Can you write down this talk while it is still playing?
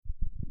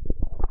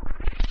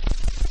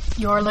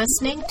You're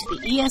listening to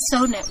the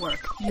ESO Network,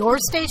 your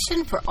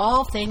station for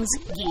all things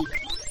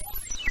geek.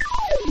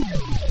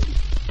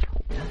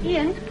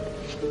 Ian,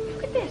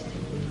 look at this.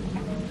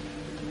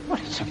 What,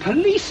 it's a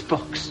police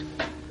box?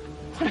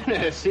 What on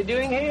earth's he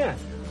doing here?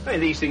 I mean,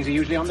 these things are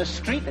usually on the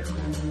street. I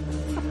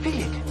feel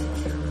it.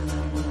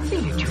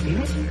 Feel it, you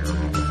feel it?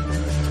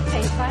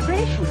 Faint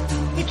vibration.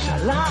 It's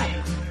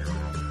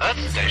alive.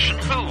 Earth Station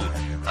Who,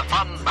 a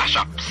fun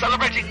mashup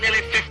celebrating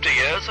nearly 50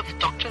 years of the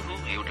Doctor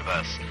Who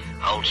universe.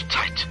 Hold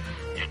tight.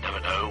 You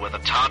never know where the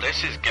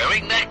TARDIS is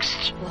going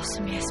next.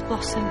 Blossom, yes,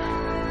 blossom.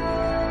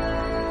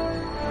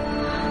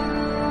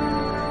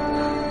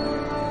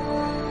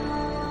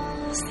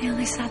 That's the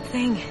only sad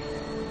thing.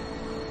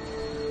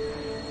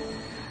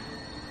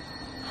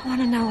 I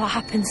want to know what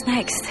happens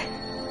next.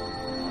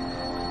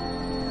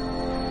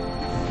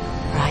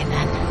 Right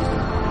then.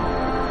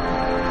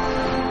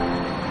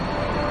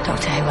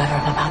 Doctor whoever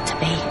I'm about to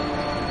be.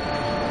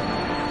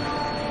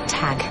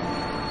 Tag.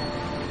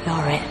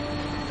 You're it.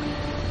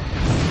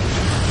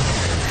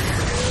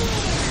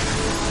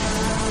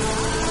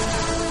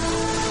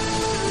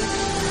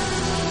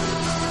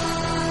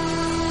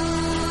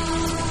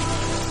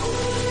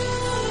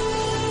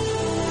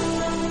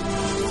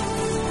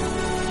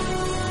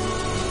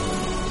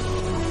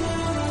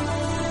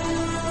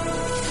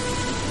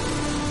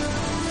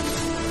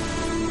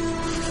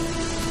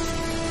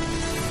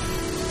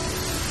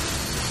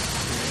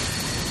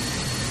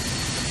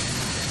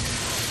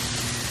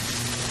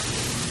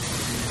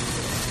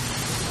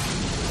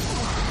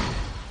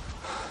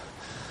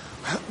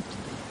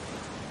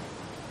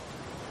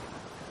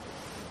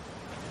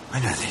 I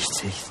know these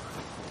teeth.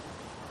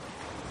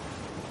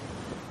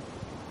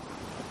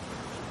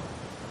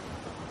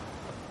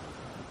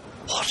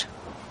 What?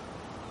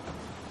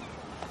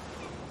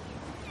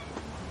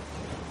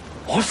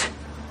 What?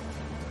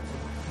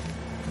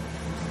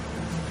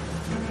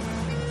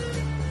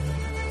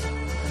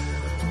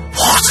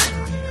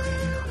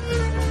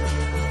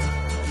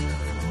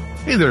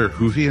 Hey there,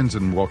 Whovians,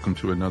 and welcome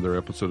to another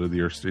episode of the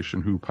Earth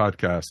Station Who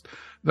podcast.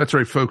 That's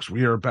right, folks,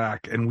 we are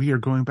back, and we are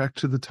going back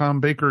to the Tom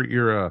Baker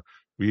era.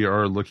 We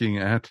are looking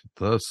at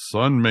the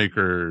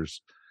Sunmakers.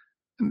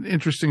 An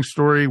interesting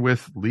story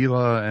with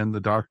Leela and the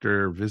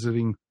Doctor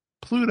visiting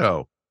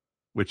Pluto,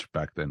 which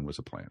back then was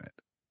a planet.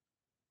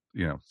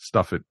 You know,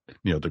 stuff it,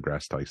 Neil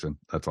deGrasse Tyson.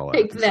 That's all I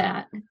Take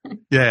that.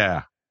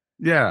 Yeah.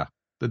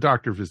 The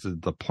Doctor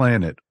visited the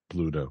planet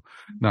Pluto,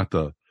 not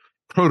the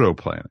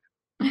proto-planet.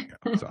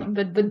 So,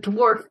 the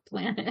dwarf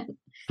planet.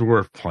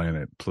 Dwarf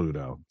planet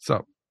Pluto.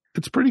 So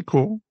it's pretty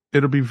cool.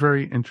 It'll be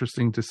very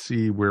interesting to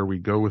see where we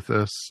go with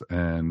this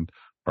and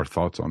our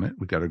thoughts on it.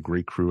 We got a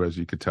great crew, as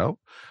you could tell.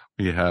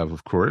 We have,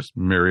 of course,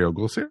 Mary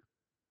Ogles here.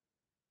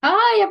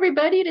 Hi,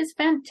 everybody. It is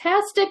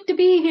fantastic to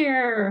be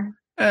here.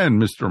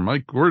 And Mr.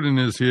 Mike Gordon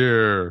is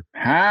here.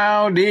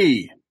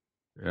 Howdy.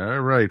 All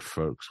right,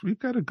 folks. We've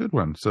got a good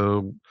one.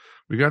 So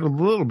we got a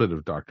little bit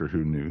of Doctor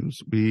Who news.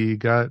 We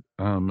got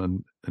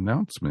an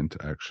announcement,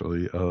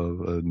 actually, of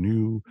a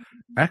new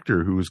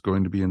actor who is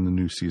going to be in the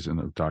new season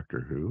of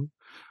Doctor Who.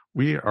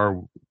 We are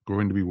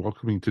going to be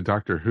welcoming to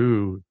Doctor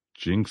Who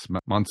Jinx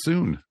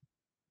Monsoon.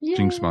 Yay.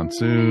 Jinx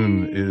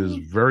Monsoon is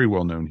very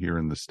well known here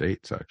in the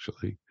States,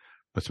 actually,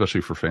 especially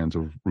for fans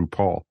of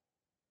RuPaul.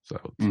 So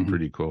it's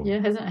pretty cool.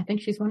 Yeah, I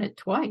think she's won it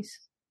twice.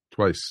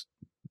 Twice,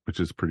 which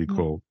is pretty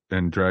cool.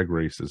 And Drag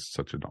Race is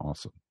such an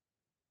awesome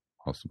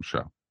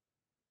show.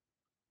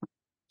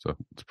 So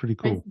it's pretty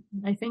cool.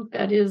 I think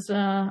that is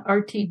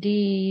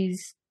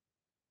RTD's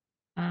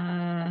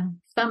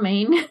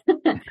thumbing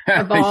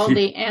of all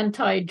the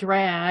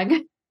anti-drag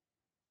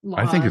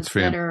laws I think it's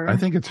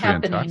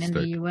happening fantastic in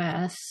the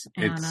U.S.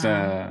 And, It's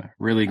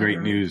really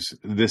great news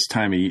this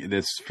time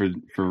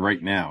for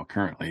right now,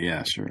 currently.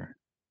 Yeah, sure.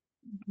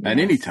 At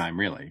any time,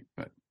 really.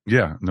 But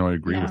yeah, no, I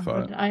agree with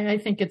that. I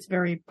think it's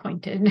very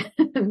pointed.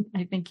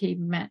 I think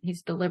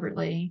he's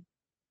deliberately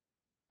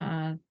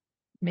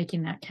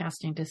making that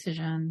casting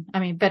decision. I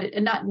mean, but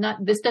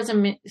this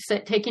doesn't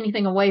take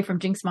anything away from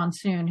Jinx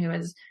Monsoon, who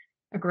is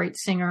a great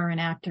singer and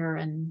actor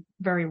and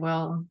very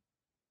well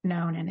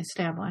known and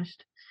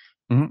established.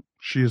 Mm-hmm.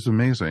 She is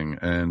amazing,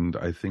 and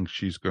I think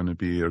she's going to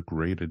be a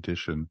great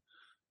addition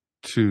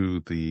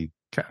to the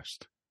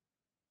cast.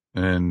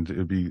 And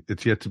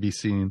it's yet to be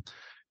seen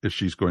if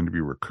she's going to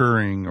be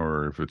recurring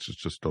or if it's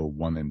just a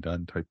one and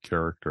done type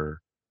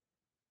character.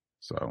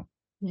 So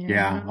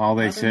yeah, all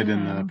they said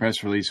in the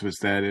press release was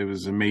that it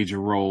was a major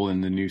role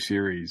in the new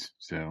series.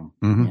 So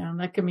yeah,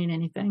 that could mean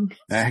anything.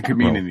 That could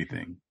mean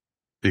anything.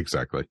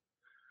 Exactly.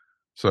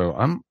 So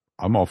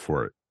I'm all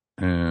for it,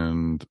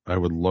 and I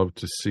would love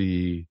to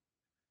see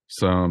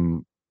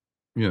some,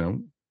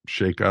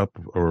 shake up,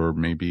 or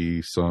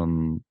maybe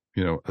some,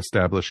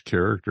 established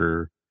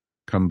character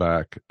come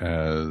back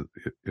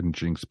in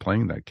Jinx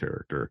playing that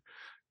character.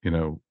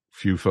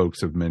 Few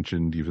folks have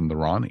mentioned even the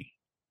Ronnie,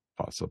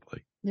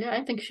 possibly. Yeah,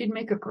 I think she'd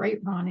make a great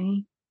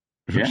Ronnie.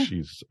 Yeah.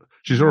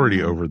 She's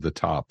already over the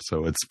top,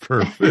 so it's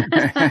perfect.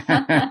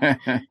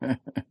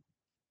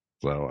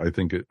 So I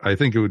think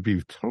it would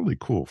be totally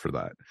cool for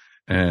that.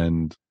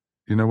 And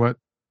you know what?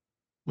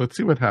 let's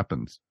see what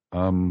happens.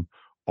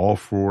 All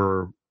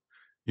for,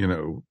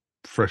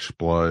 fresh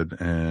blood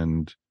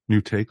and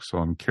new takes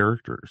on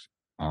characters.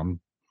 And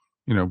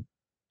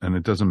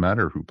it doesn't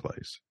matter who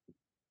plays.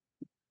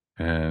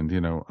 And,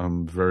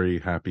 I'm very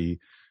happy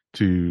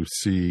to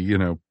see,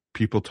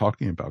 people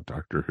talking about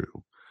Doctor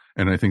Who.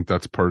 And I think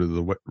that's part of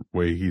the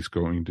way he's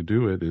going to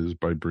do it is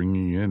by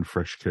bringing in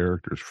fresh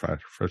characters,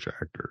 fresh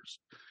actors,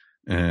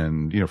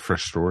 and,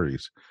 fresh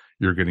stories.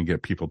 You're going to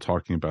get people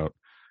talking about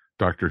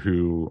Doctor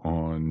Who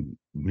on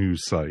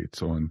news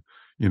sites, on,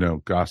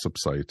 gossip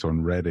sites,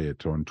 on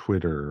Reddit, on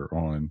Twitter,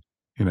 on,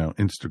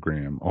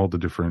 Instagram, all the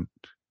different,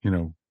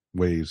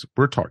 ways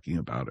we're talking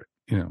about it,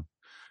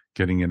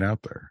 getting it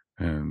out there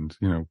and,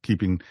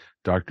 keeping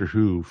Doctor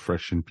Who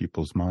fresh in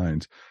people's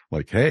minds.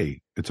 Like,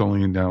 hey, it's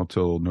only now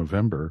till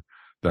November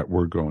that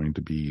we're going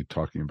to be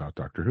talking about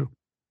Doctor Who.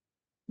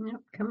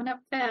 Yep, coming up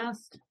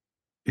fast.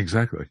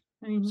 Exactly.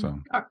 I mean, So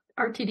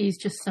RTD is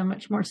just so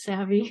much more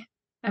savvy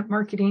at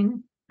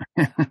marketing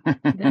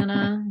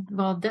than,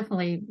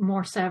 definitely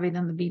more savvy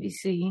than the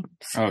BBC.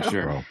 So. Oh,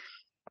 sure. Well,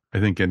 I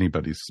think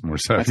anybody's more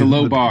savvy. That's a low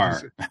than the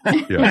bar.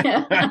 BBC.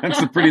 Yeah.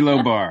 That's a pretty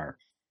low bar.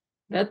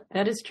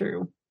 That is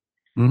true.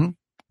 Mm-hmm.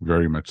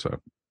 Very much so.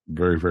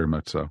 Very, very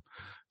much so.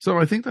 So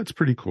I think that's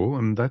pretty cool.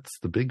 And that's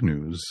the big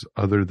news,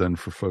 other than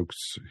for folks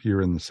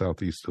here in the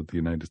southeast of the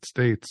United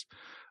States.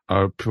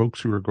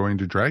 Folks who are going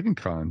to Dragon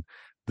Con,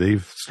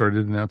 they've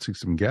started announcing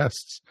some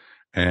guests.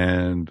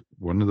 And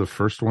one of the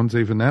first ones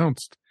they've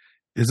announced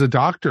is a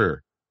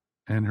doctor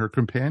and her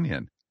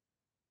companion.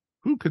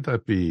 Who could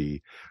that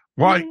be?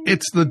 Why,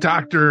 it's the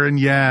Doctor and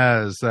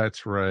Yaz.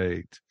 That's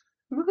right.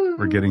 Woo-hoo.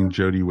 We're getting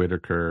Jodie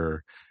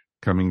Whittaker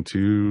coming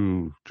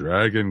to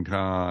Dragon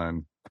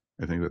Con.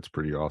 I think that's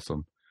pretty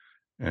awesome.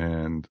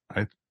 And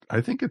I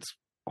think it's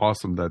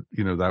awesome that,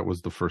 that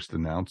was the first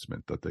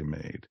announcement that they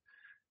made.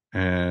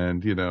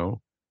 And, and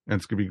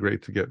it's going to be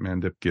great to get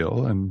Mandip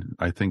Gill. And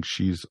I think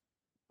she's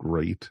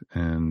great.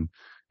 And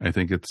I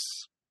think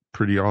it's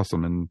pretty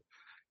awesome. And,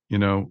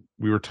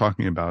 we were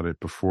talking about it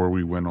before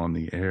we went on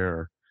the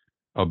air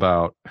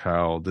about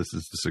how this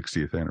is the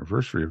 60th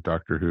anniversary of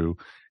Doctor Who,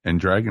 and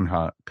Dragon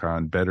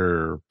Con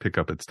better pick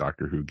up its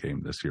Doctor Who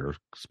game this year,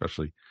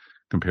 especially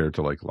compared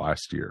to like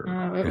last year.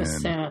 Oh, it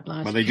was sad last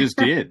year. Well, they just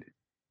did.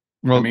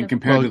 Well, I mean,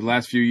 compared to the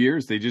last few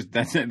years,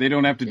 that's it. They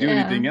don't have to do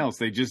anything else.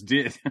 They just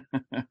did.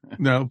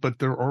 No, but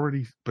they're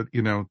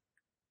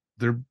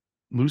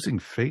losing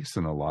face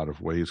in a lot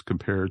of ways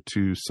compared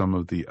to some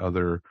of the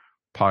other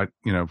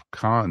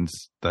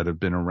cons that have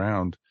been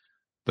around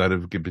that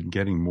have been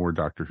getting more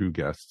Doctor Who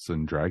guests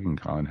than Dragon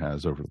Con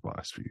has over the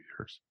last few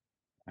years.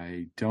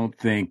 I don't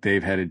think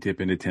they've had a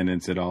dip in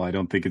attendance at all. I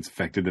don't think it's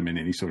affected them in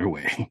any sort of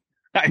way.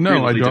 I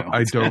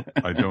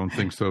don't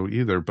think so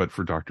either. But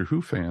for Doctor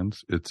Who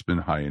fans, it's been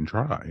high and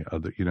dry.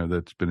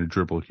 That's been a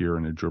dribble here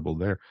and a dribble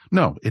there.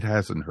 No, it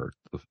hasn't hurt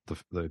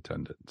the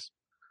attendance.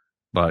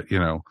 But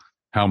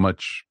how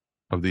much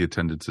of the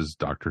attendance is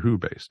Doctor Who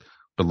based?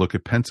 But look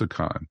at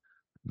Pensacon.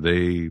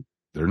 They're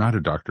not a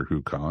Doctor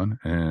Who con,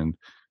 and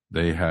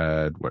they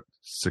had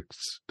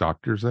 6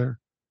 doctors there.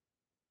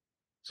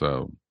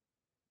 So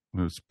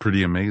it was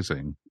pretty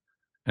amazing.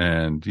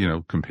 And,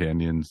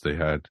 companions, they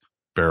had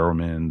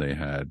Barrowman, they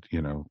had,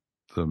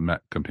 the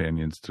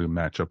companions to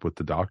match up with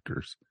the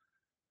doctors.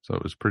 So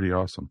it was pretty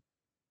awesome.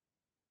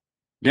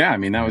 Yeah, I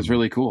mean, that was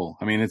really cool.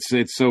 I mean,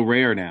 it's so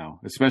rare now,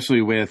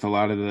 especially with a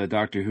lot of the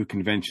Doctor Who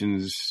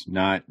conventions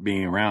not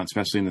being around,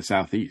 especially in the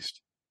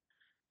Southeast.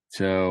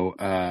 So,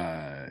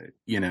 I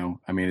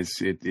mean,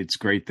 it's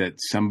great that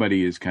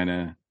somebody is kind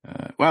of,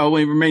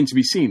 it remains to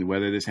be seen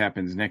whether this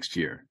happens next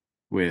year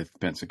with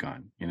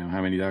Pensacon.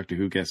 How many Doctor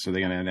Who guests are they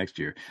going to have next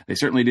year? They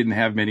certainly didn't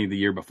have many the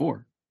year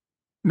before.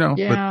 No,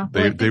 yeah,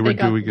 but they were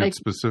doing it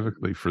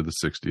specifically for the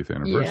 60th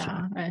anniversary.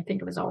 Yeah, I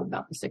think it was all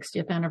about the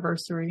 60th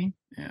anniversary.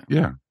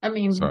 Yeah. I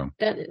mean,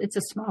 it's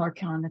a smaller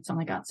con that's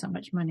only got so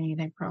much money.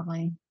 They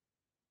probably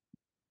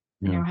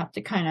have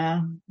to kind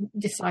of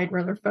decide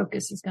where their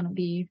focus is going to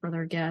be for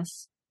their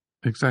guests.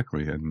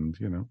 Exactly. And,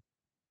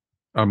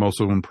 I'm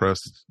also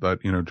impressed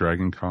that,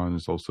 Dragon Con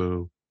is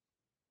also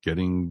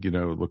getting, it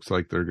looks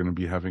like they're going to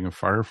be having a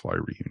Firefly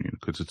reunion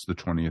because it's the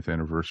 20th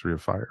anniversary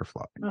of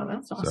Firefly. Oh,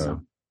 that's awesome.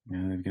 So,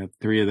 yeah, they've got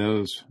 3 of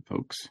those,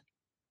 folks.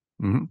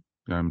 Mm-hmm.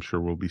 I'm sure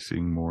we'll be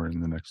seeing more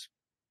in the next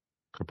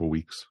couple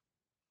weeks.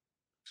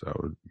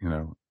 So,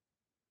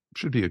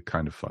 should be a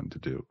kind of fun to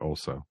do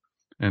also.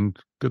 And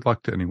good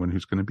luck to anyone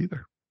who's going to be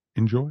there.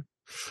 Enjoy.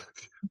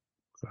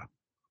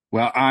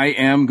 Well, I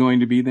am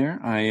going to be there.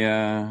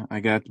 I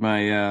got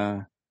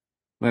my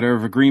letter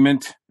of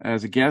agreement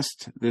as a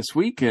guest this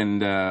week,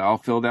 and all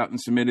filled out and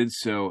submitted.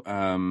 So,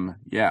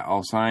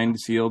 all signed,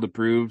 sealed,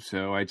 approved.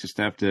 So I just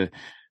have to.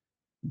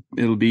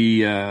 It'll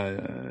be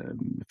a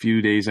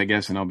few days, I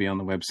guess, and I'll be on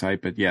the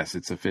website. But yes,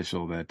 it's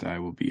official that I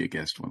will be a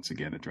guest once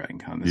again at Dragon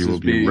Con. You will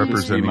be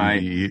representing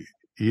the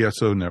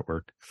ESO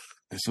network.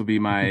 This will be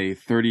my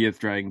 30th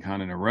Dragon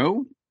Con in a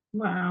row.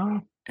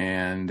 Wow.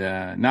 And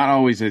not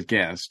always as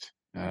guest.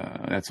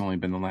 That's only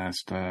been the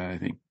last, I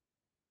think,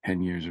 10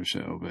 years or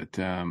so. But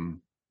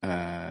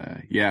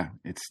yeah,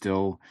 it's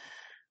still,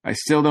 I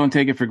still don't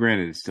take it for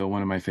granted. It's still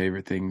one of my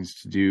favorite things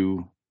to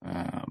do.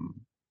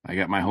 I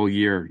got my whole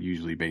year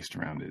usually based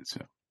around it.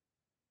 So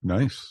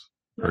nice.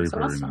 Very, That's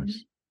very awesome.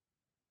 nice.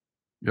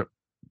 Yep.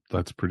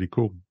 That's pretty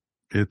cool.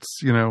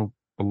 It's,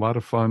 a lot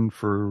of fun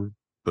for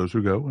those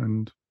who go,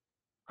 and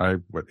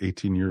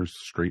 18 years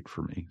straight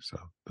for me. So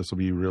this will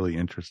be really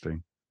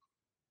interesting.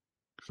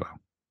 So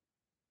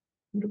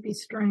It'll be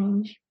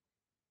strange.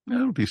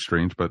 it'll be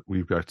strange, but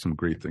we've got some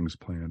great things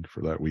planned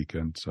for that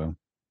weekend. So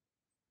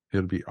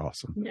it'll be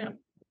awesome. Yeah.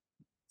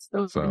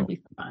 Still So- going to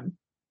be fun.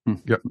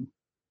 Yep.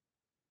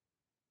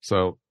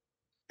 So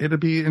it'll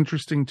be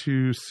interesting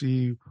to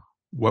see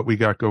what we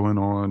got going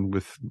on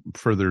with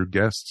further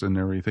guests and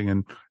everything.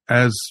 And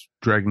as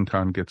Dragon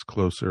Con gets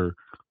closer,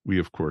 we,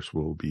 of course,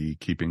 will be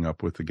keeping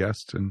up with the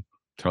guests and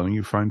telling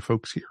you fine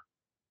folks here.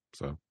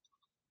 So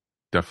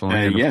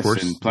definitely. And yes, of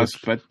course, and plus,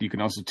 but you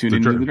can also tune the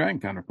into Dra- the Dragon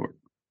Con report.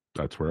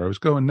 that's where I was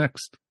going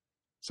next.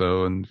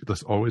 So, and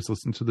always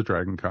listen to the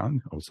Dragon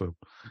Con. Also,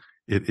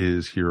 it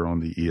is here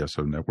on the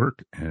ESO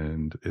network,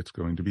 and it's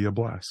going to be a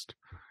blast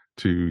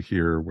to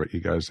hear what you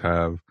guys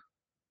have,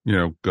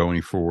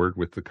 going forward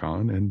with the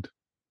con. And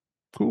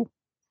cool.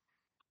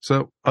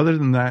 So other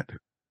than that,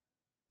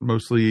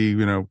 mostly,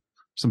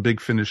 some big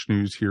Finish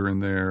news here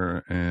and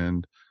there,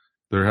 and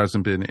there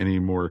hasn't been any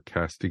more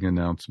casting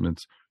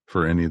announcements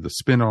for any of the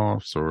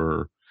spin-offs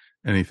or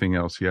anything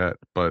else yet.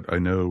 But I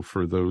know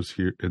for those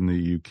here in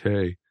the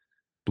UK,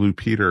 Blue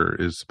Peter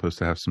is supposed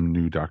to have some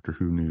new Doctor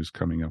Who news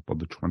coming up on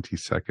the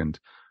 22nd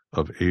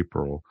of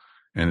April,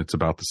 and it's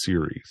about the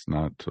series,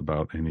 not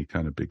about any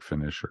kind of big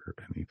Finish or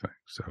anything.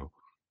 So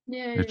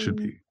Yay. it should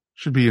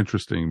be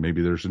interesting.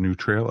 Maybe there's a new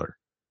trailer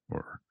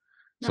or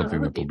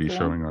something that they'll be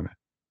showing on it.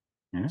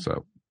 Yeah.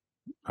 So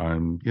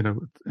I'm,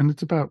 and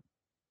it's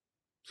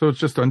it's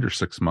just under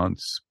 6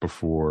 months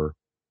before,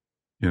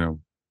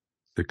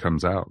 it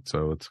comes out.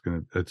 So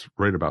it's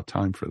right about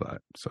time for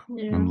that. So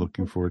Yeah. I'm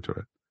looking forward to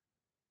it.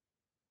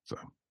 So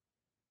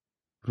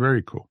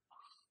very cool.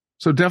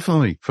 So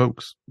definitely,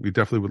 folks, we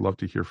definitely would love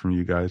to hear from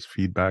you guys.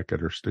 Feedback at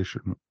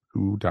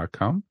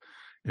ourstationwho.com.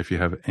 If you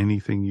have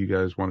anything you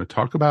guys want to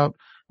talk about,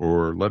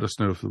 or let us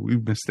know if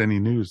we've missed any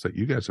news that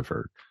you guys have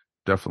heard,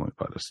 definitely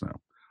let us know.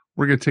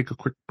 We're going to take a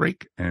quick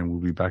break, and we'll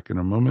be back in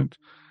a moment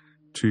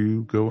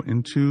to go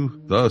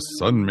into the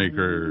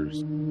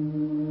Sunmakers.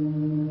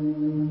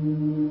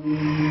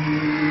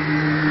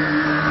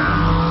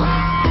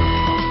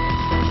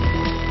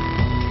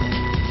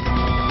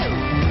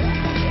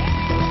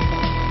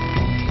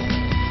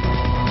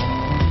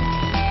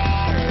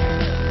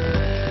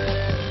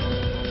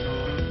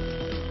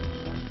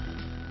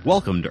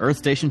 Welcome to Earth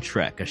Station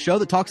Trek, a show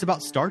that talks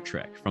about Star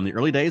Trek, from the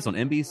early days on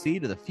NBC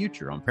to the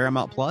future on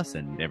Paramount Plus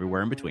and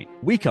everywhere in between.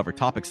 We cover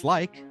topics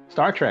like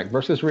Star Trek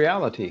versus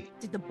reality,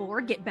 Did the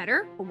Borg get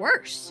better or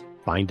worse?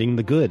 Finding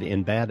the good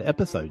in bad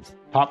episodes.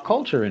 pop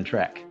culture in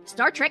Trek,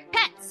 Star Trek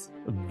pets.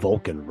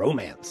 Vulcan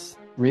romance.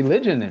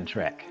 religion in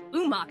Trek,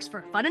 Umox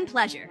for fun and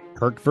pleasure.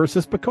 Kirk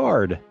versus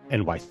Picard.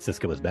 And why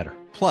Sisko is better.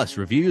 plus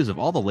reviews of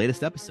all the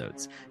latest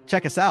episodes.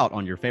 Check us out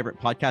on your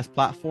favorite podcast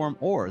platform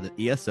or the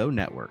ESO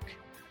network.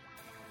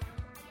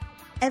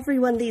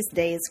 Everyone these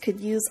days could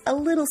use a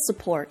little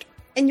support,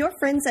 and your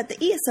friends at the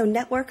ESO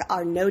Network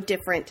are no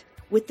different.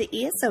 With the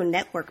ESO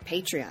Network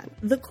Patreon,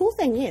 the cool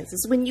thing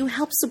is when you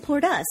help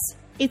support us,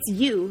 it's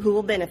you who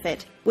will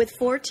benefit. With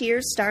 4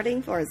 tiers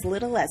starting for as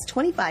little as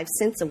 25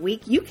 cents a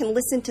week, you can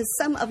listen to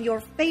some of your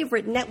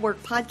favorite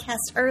network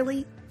podcasts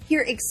early,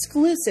 hear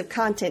exclusive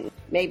content,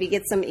 maybe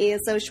get some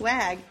ESO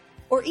swag,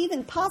 or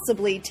even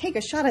possibly take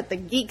a shot at the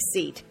geek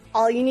seat.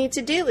 All you need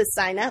to do is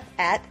sign up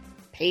at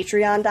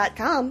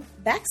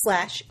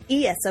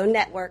patreon.com/ESO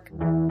Network.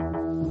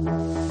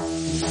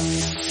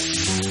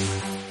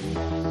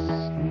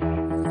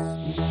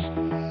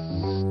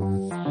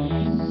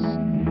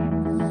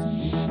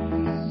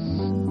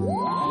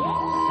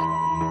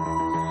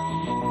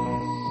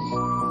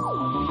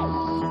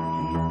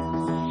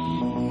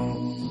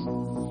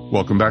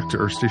 Welcome back to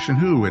Earth Station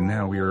Who, and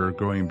now we are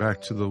going back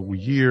to the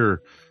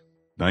year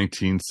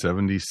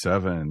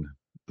 1977,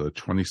 the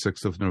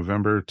 26th of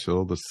November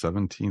till the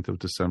 17th of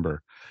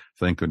December.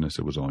 Thank goodness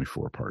it was only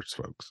 4 parts,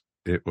 folks.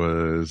 It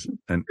was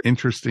an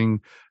interesting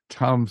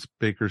Tom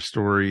Baker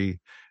story,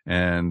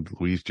 and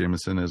Louise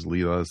Jameson as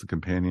Leela as the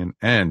companion,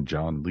 and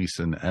John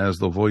Leeson as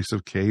the voice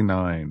of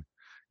K9.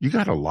 You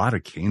got a lot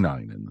of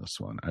K9 in this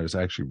one. I was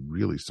actually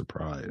really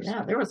surprised.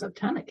 Yeah, there was a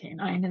ton of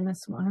K9 in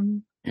this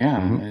one.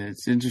 Yeah,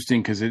 It's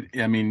interesting because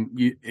when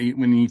he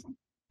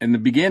in the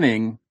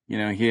beginning,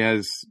 he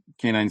has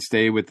K9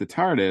 stay with the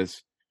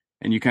TARDIS,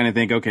 and you kind of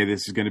think, okay,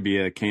 this is going to be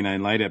a K9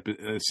 light up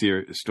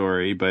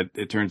story, but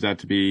it turns out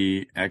to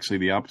be actually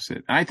the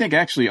opposite. I think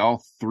actually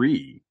all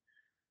 3,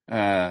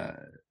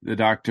 the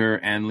Doctor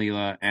and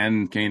Leela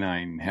and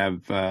K9,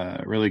 have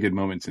really good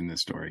moments in this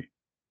story.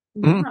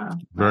 Yeah,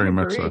 Very I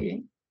much so.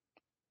 agree.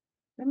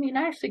 I mean,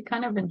 I actually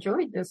kind of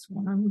enjoyed this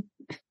one.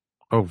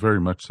 Oh, very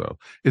much so.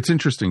 It's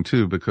interesting,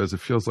 too, because it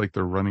feels like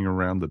they're running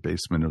around the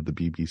basement of the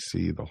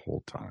BBC the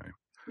whole time.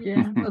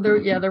 Yeah. Well,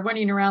 they're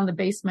running around the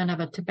basement of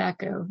a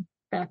tobacco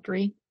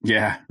factory.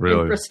 Yeah,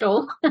 really. In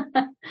Bristol.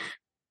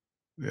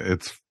 They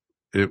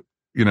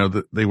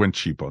went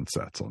cheap on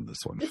sets on this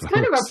one. It's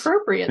kind of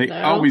appropriate, they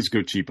though. always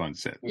go cheap on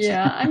sets.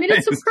 Yeah, I mean,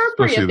 it's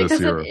appropriate Especially this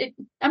because era.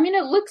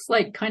 it looks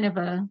like kind of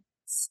a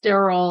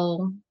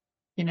sterile,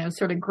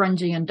 sort of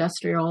grungy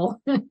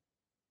industrial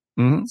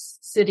Mhm.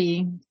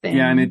 city thing.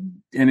 Yeah,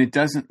 and it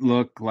doesn't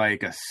look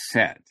like a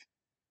set.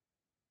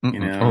 Oh,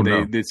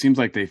 no. It seems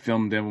like they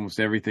filmed almost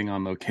everything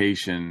on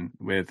location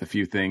with a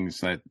few things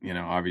that,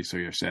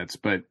 obviously are sets.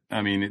 But,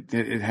 I mean,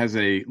 it has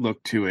a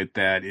look to it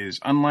that is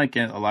unlike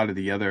a lot of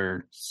the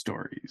other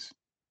stories.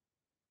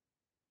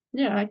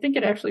 Yeah, I think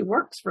it actually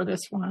works for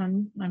this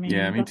one. I mean,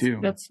 yeah, me too.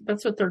 That's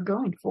what they're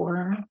going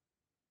for.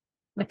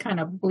 The kind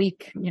of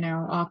bleak,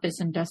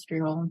 office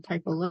industrial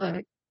type of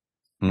look.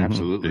 Mhm.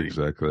 Absolutely.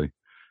 Exactly.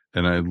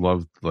 And I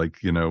loved,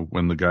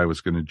 when the guy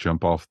was going to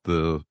jump off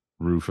the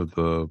roof of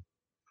the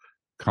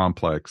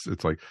complex,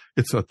 it's like,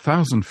 it's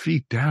 1,000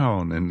 feet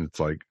down. And it's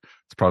like,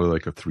 it's probably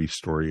like a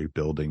 3-story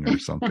building or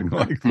something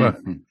like that.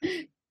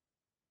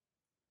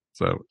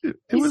 So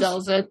he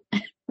sells it.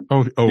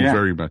 Oh, Yeah.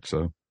 very much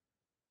so.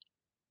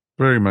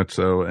 Very much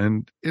so.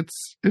 And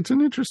it's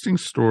an interesting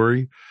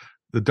story.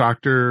 The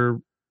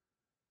doctor,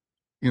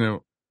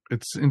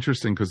 it's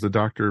interesting because the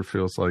doctor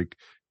feels like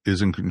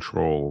is in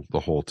control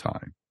the whole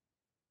time.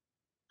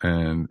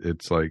 And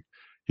it's like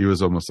he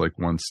was almost like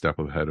one step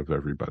ahead of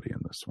everybody in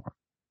this one.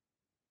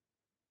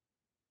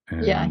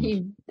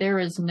 And There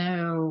is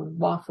no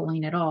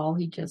waffling at all.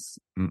 He just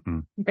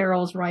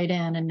barrels right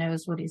in and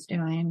knows what he's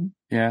doing.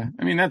 Yeah,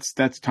 I mean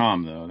that's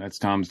Tom though. That's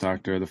Tom's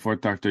doctor. The fourth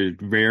doctor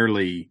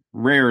rarely.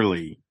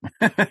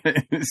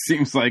 It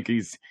seems like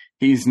he's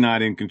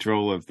not in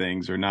control of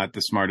things or not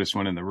the smartest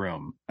one in the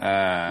room.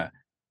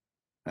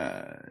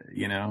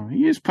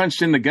 He is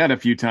punched in the gut a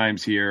few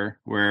times here,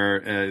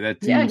 where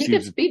that team he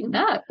gets beaten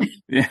up.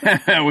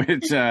 Yeah,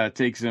 which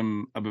takes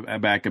him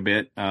back a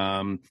bit.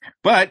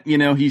 But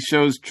he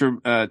shows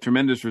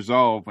tremendous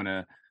resolve when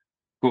a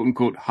quote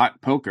unquote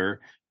hot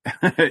poker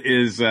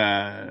is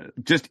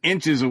just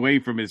inches away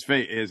from his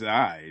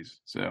eyes.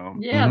 So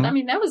yeah, I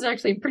mean that was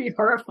actually a pretty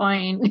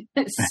horrifying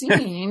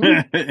scene.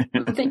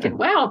 I'm thinking,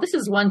 wow, this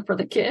is one for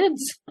the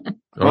kids.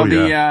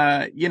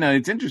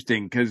 It's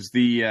interesting because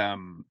the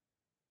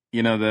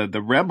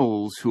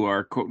rebels who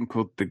are quote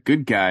unquote the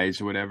good guys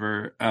or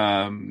whatever,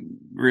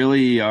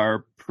 really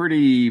are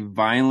pretty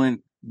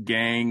violent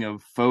gang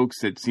of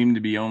folks that seem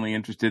to be only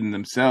interested in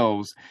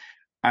themselves.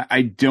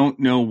 I don't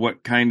know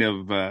what kind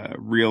of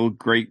real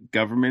great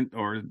government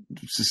or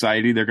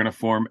society they're going to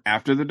form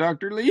after the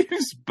doctor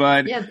leaves,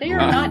 but yeah, they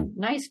are not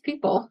nice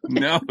people.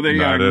 No, they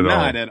are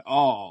not at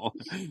all.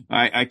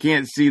 I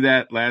can't see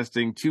that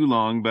lasting too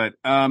long, but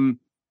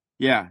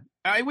yeah,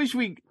 I wish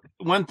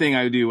one thing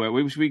I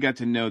wish we got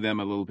to know them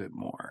a little bit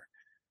more.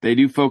 They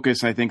do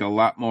focus, I think, a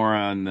lot more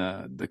on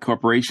the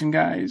corporation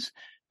guys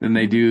than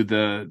they do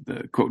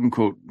the quote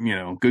unquote,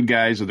 good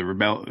guys or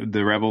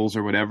the rebels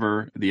or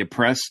whatever, the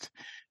oppressed.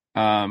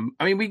 I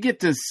mean, we get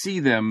to see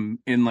them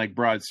in like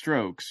broad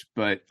strokes,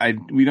 but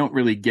we don't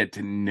really get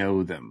to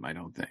know them, I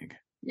don't think.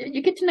 Yeah,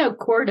 you get to know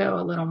Cordo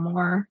a little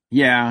more.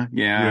 Yeah.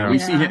 We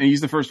see him.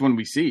 He's the first one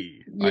we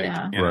see.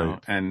 Right.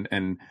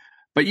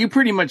 But you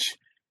pretty much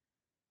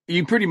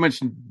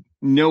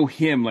know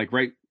him like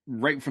right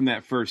from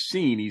that first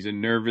scene. He's a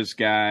nervous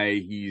guy.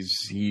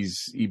 He's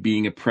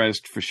being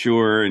oppressed for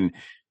sure. And,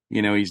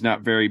 he's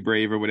not very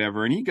brave or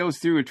whatever. And he goes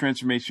through a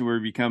transformation where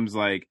he becomes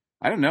like,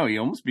 I don't know, he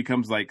almost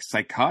becomes like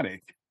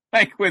psychotic,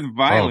 like with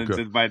violence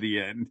by the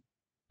end.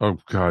 Oh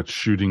God,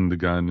 shooting the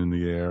gun in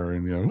the air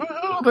and,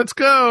 let's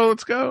go.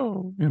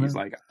 He's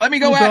like, let me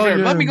go after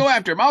him. Let me go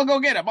after him. I'll go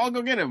get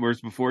him.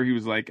 Whereas before he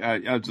was like,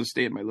 I'll just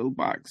stay in my little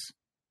box.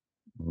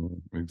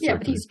 Exactly. Yeah,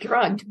 but he's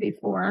drugged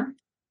before.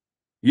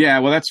 Yeah,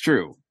 well, that's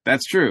true.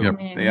 That's true. Yep. I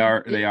mean, they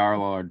are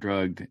all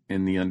drugged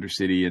in the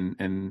Undercity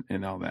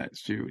and all that.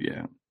 It's true.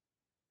 Yeah.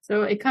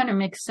 So it kind of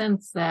makes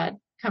sense that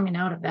coming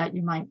out of that,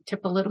 you might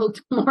tip a little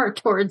more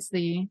towards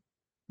the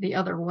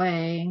other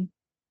way.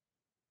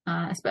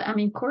 But I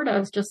mean,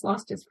 Cordo's just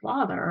lost his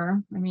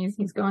father. I mean,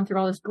 he's going through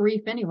all this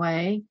grief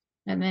anyway,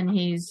 and then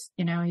he's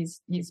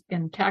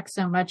been attacked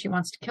so much he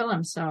wants to kill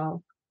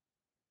himself.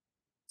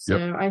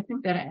 So I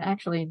think that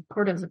actually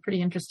Cordo's a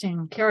pretty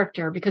interesting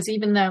character because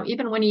even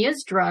when he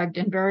is drugged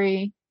and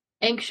very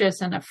anxious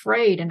and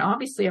afraid, and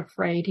obviously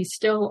afraid, he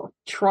still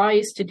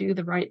tries to do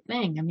the right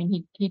thing. I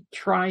mean, he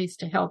tries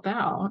to help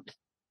out.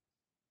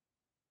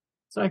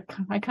 So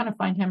I kind of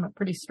find him a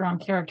pretty strong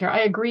character. I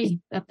agree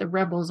that the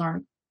rebels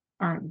aren't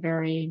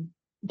very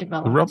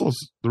developed.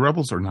 The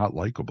rebels are not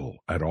likable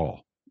at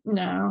all.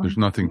 No, there's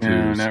nothing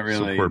to not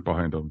really. support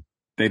behind them.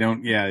 They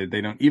don't. Yeah,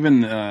 they don't.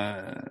 Even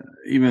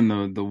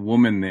the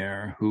woman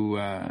there who,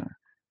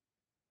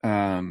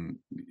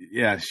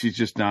 she's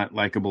just not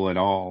likable at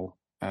all.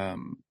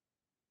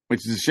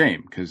 Which is a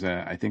shame because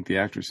I think the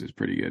actress is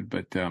pretty good.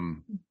 But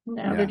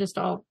they're just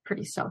all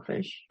pretty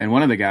selfish. And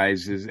one of the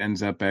guys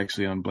ends up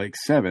actually on Blake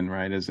 7,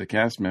 right, as a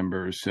cast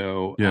member.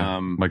 So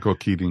Michael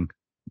Keating.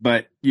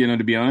 But,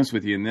 to be honest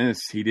with you, in this,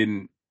 he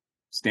didn't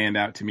stand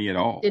out to me at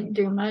all. Didn't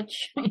do much.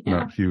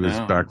 No, he was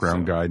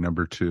background guy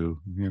number 2,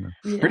 Yeah.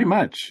 Pretty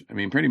much.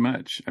 Pretty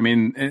much.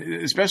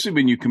 Especially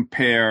when you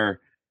compare,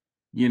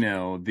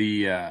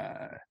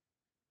 the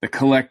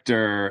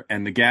collector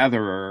and the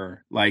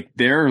gatherer,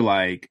 they're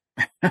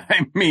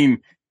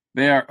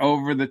they are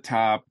over the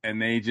top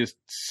and they just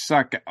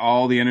suck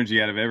all the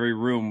energy out of every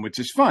room, which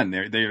is fun.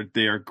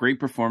 They are great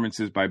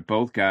performances by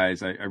both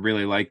guys. I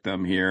really like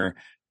them here.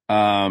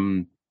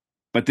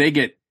 But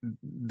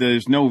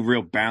there's no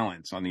real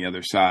balance on the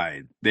other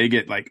side. They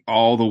get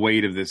all the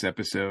weight of this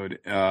episode,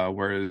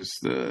 whereas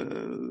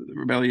the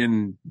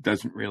Rebellion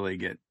doesn't really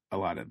get a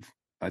lot of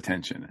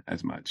attention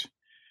as much.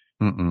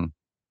 No,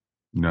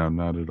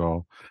 not at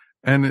all.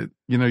 And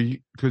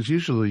because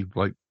usually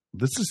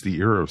this is the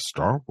era of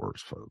Star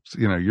Wars, folks.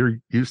 You're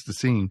used to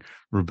seeing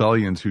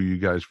rebellions who you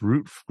guys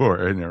root for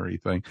and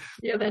everything.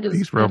 Yeah, that is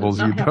these rebels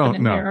you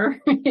don't know.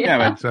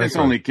 Yeah, but this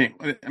only came.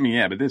 But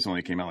this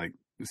only came out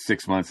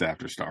 6 months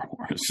after Star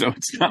Wars, so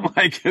it's not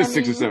 6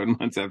 or 7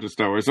 months after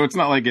Star Wars. So it's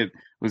not like it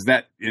was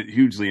that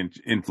hugely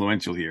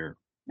influential here.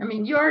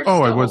 You're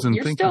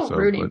thinking still so,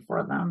 rooting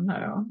for them,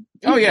 though.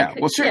 Oh yeah,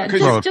 well sure,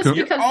 because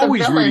you're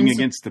always rooting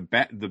against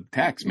the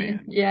tax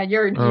man. Yeah,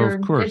 you're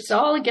of course. It's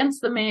all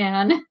against the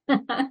man.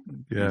 Yeah,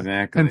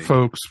 exactly. And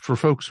for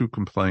folks who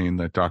complain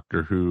that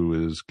Doctor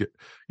Who is,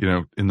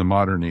 in the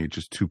modern age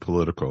is too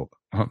political,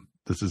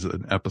 this is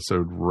an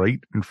episode right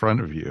in front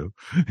of you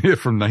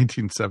from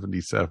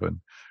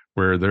 1977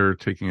 where they're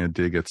taking a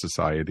dig at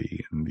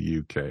society in the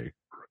UK.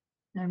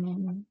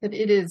 But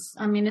it is.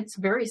 it's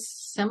very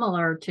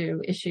similar to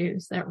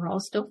issues that we're all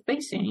still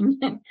facing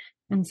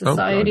in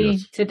society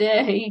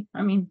today.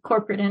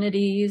 Corporate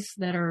entities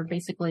that are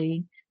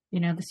basically,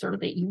 the sort of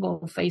the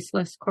evil,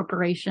 faceless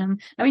corporation.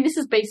 This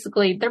is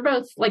basically, they're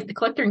both the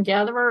collector and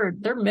gatherer.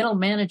 They're middle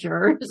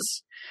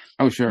managers.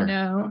 Oh, sure.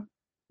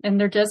 And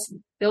they're just,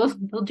 they'll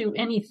do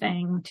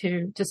anything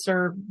to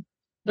serve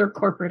their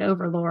corporate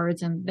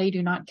overlords, and they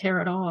do not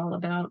care at all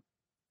about,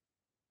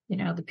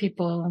 the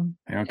people.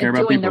 They don't care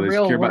about doing people. The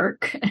real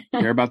work.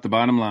 Care about the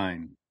bottom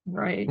line.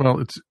 Right.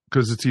 Well, it's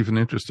because it's even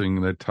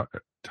interesting that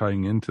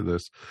tying into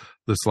this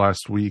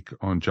last week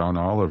on John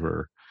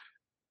Oliver,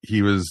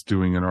 he was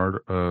doing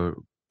a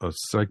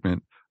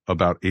segment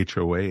about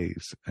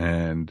HOAs,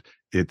 and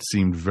it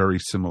seemed very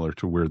similar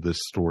to where this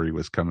story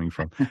was coming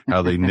from,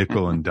 how they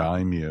nickel and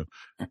dime you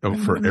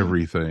for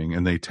everything,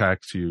 and they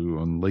tax you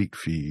on late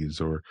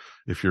fees, or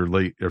if you're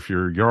late, if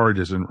your yard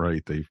isn't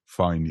right, they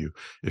fine you.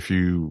 If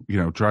you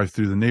drive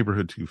through the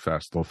neighborhood too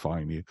fast, they'll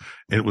fine you.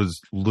 It was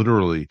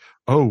literally,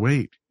 oh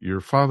wait, your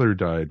father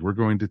died, we're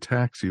going to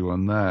tax you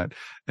on that,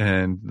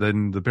 and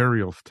then the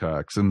burial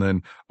tax, and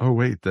then oh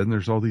wait, then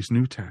there's all these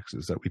new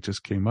taxes that we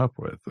just came up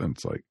with, and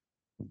it's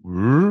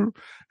and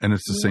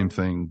it's the same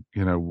thing,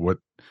 what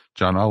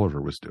John Oliver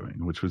was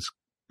doing, which was,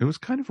 it was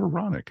kind of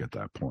ironic at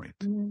that point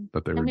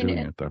that they were doing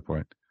at that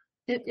point.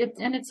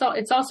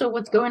 It's also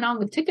what's going on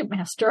with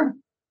Ticketmaster,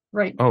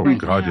 right? Oh right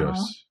God, now.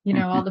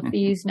 yes. All the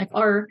fees,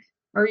 or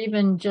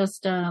even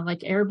just like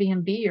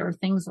Airbnb or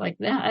things like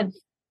that,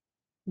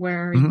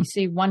 where you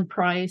see one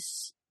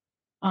price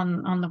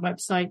on the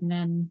website, and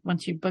then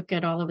once you book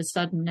it, all of a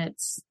sudden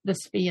it's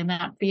this fee and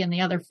that fee and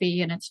the other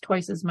fee, and it's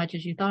twice as much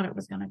as you thought it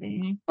was going to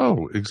be.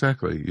 Oh,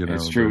 exactly.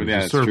 It's true.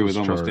 Yeah, it's true with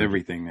almost charge.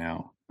 Everything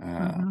now.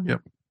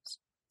 Yep.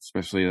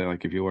 Especially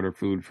if you order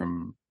food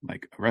from a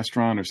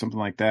restaurant or something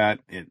like that,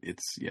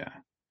 it's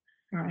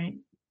Right.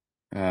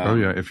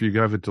 If you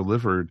have it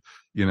delivered,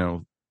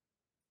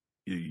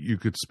 you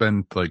could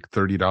spend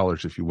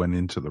 $30 if you went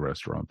into the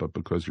restaurant, but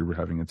because you're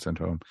having it sent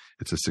home,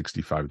 it's a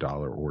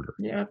 $65 order.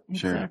 Yeah,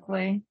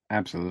 exactly. Sure.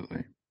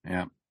 Absolutely.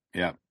 Yeah.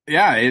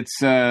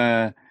 It's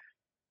one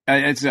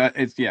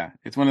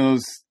of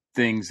those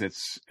things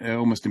that's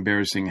almost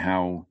embarrassing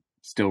how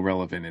still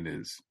relevant it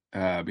is,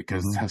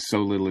 because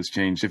so little has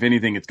changed. If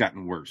anything, it's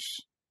gotten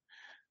worse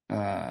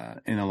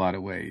in a lot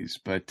of ways.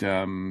 But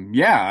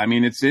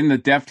it's in the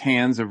deft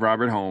hands of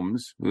Robert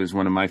Holmes, who is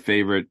one of my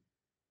favorite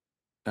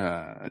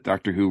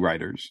Doctor Who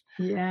writers.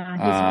 Yeah,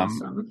 he's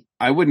awesome.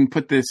 I wouldn't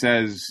put this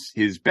as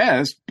his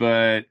best,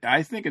 but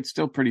I think it's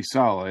still pretty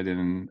solid.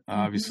 And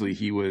obviously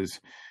he was,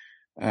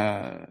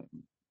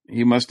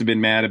 he must have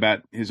been mad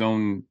about his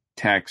own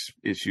tax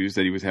issues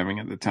that he was having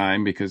at the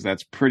time, because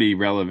that's pretty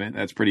relevant.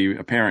 That's pretty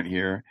apparent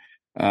here.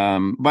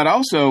 But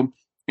also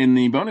in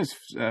the bonus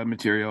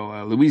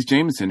material, Louise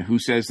Jameson, who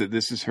says that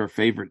this is her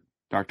favorite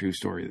Doctor Who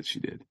story that she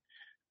did.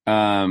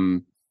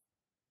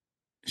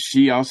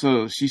 She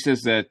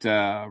says that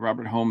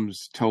Robert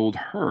Holmes told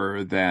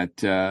her that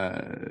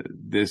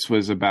this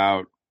was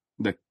about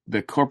the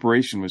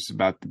corporation was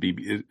about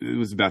it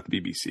was about the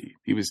BBC.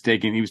 He was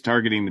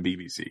targeting the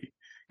BBC,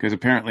 because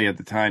apparently at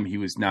the time he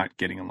was not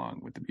getting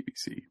along with the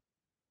BBC.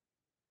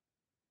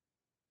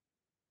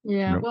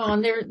 Yeah, well,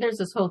 and there's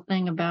this whole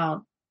thing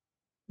about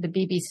the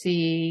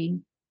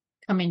BBC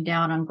coming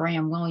down on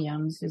Graham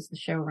Williams, who's the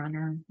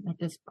showrunner at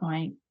this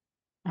point,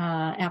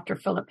 after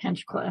Philip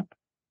Hinchcliffe,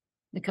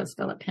 because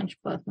Philip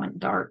Hinchcliffe went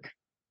dark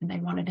and they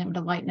wanted him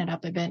to lighten it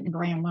up a bit. And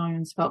Graham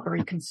Williams felt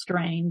very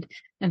constrained,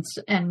 and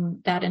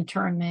that in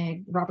turn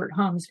made Robert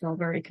Holmes feel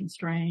very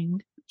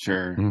constrained.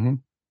 Sure. Mm-hmm.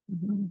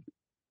 Mm-hmm.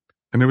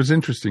 And it was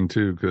interesting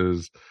too,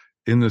 because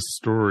in this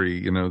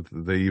story,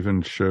 they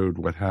even showed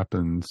what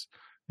happens,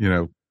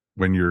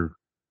 when your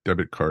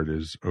debit card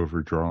is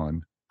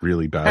overdrawn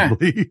really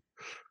badly.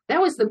 That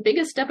was the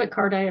biggest debit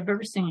card I have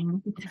ever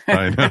seen.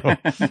 I know.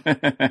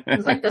 It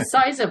was like the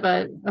size of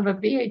a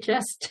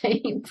VHS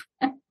tape.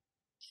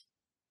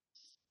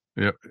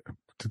 Yeah.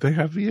 Did they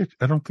have VHS?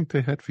 I don't think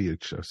they had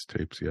VHS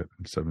tapes yet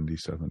in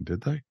 77,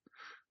 did they?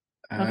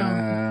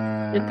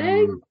 Did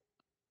they?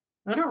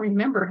 I don't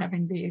remember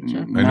having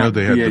VHS. I know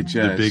they had VHS.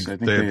 the big.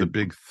 They had the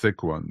big,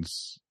 thick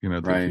ones.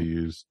 That Right.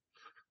 you used.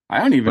 I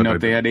don't even know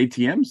if they had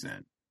ATMs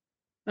then.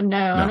 No,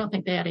 I don't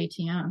think they had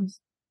ATMs.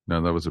 No,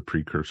 that was a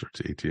precursor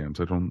to ATMs.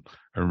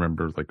 I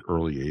remember like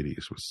early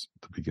 80s was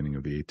the beginning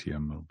of the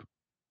ATM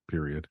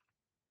period.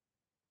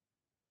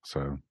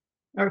 So.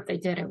 Or if they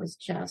did, it was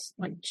just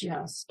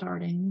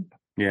starting.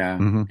 Yeah,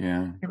 Mm-hmm.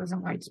 yeah. It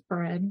wasn't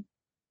widespread.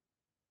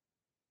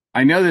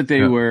 I know that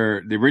the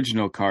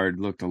original card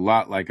looked a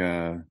lot like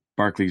a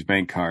Barclays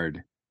Bank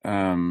card.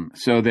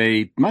 So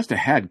they must have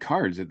had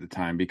cards at the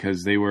time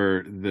because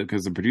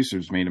because the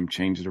producers made them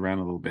change it around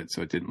a little bit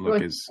so it didn't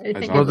look as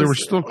well.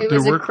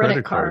 There were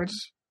credit cards.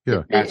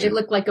 Yeah, it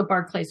looked like a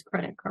Barclays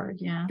credit card.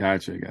 Yeah.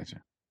 Gotcha.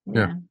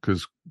 Yeah,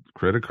 because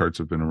credit cards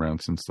have been around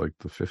since like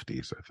the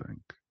 50s, I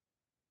think.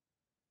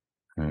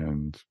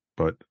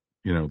 But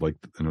and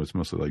it was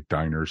mostly like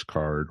Diners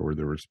card, or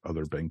there was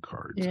other bank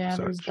cards. Yeah,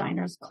 there was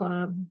Diners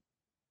Club.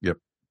 Yep.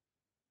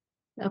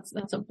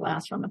 That's a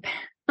blast from the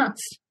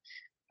past.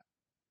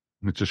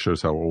 It just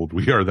shows how old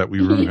we are that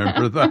we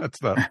remember that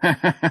stuff.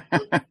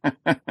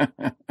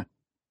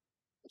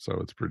 So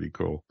it's pretty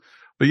cool.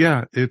 But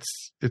yeah,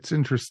 it's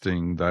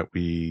interesting that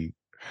we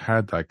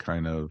had that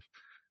kind of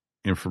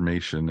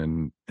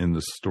information in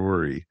the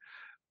story.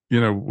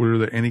 Were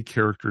there any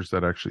characters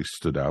that actually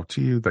stood out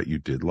to you that you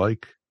did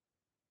like?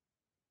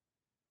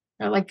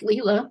 I like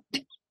Leela.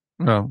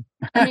 No,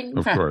 I mean,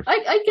 of course.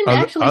 I can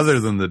actually, other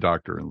than the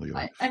Doctor and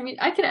Leela. I mean,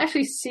 I can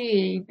actually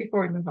see,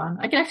 before we move on,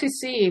 I can actually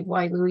see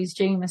why Louise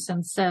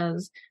Jameson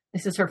says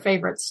this is her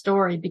favorite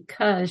story,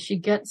 because she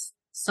gets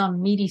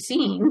some meaty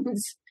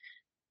scenes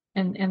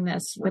in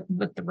this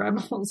with the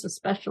rebels,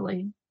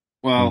 especially.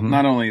 Well,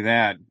 not only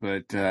that,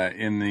 but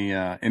in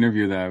the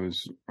interview that I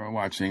was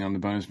watching on the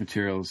bonus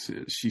materials,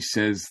 she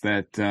says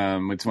that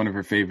it's one of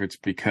her favorites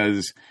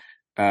because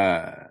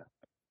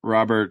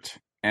Robert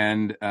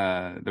and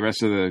the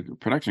rest of the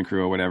production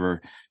crew or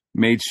whatever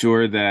made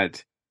sure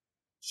that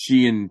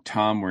she and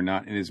Tom were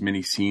not in as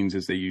many scenes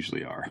as they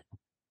usually are.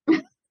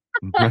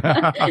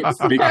 because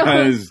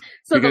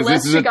the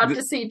less she got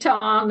to see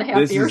Tom, the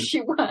happier she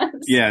was.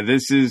 Yeah,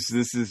 this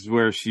is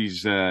where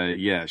she's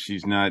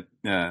she's not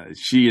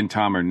she and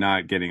Tom are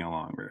not getting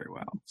along very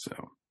well.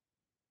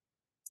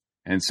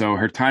 So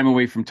her time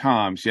away from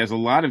Tom, she has a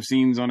lot of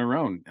scenes on her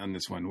own on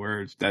this one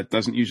where that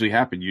doesn't usually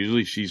happen.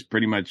 Usually she's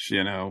pretty much,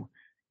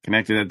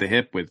 connected at the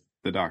hip with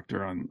the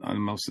Doctor on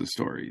most of the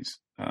stories.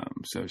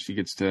 So she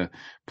gets to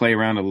play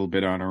around a little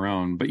bit on her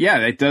own. But yeah,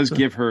 it does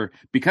give her,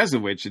 because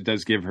of which it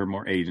does give her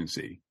more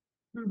agency.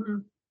 Mm-hmm.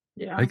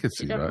 Yeah, I could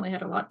see she definitely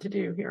had a lot to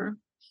do here.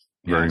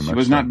 Yeah, she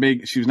was not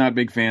a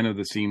big fan of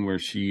the scene where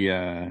she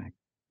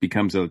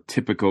becomes a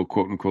typical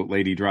quote unquote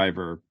lady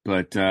driver,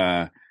 but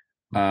oh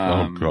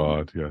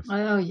God, yes.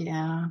 Oh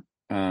yeah.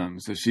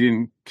 So she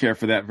didn't care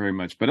for that very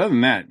much. But other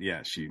than that,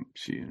 yeah, she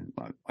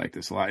liked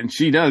this a lot. And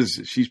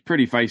she's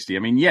pretty feisty. I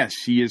mean, yes,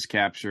 she is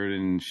captured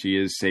and she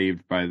is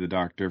saved by the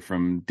Doctor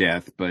from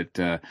death, but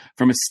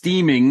from a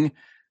steaming,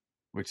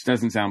 which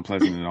doesn't sound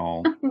pleasant at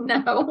all.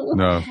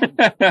 No.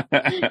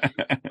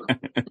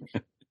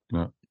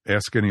 No.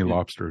 Ask any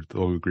lobster,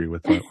 they'll agree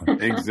with that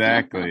one.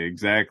 Exactly.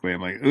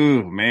 I'm like,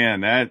 ooh,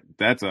 man,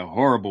 that's a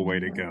horrible way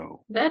to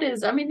go. That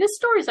is, I mean, this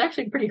story is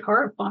actually pretty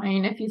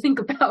horrifying if you think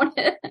about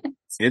it.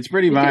 It's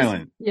pretty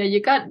violent.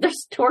 Yeah,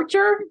 there's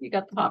torture, you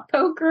got the hot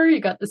poker,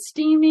 you got the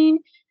steaming,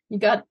 you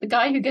got the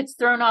guy who gets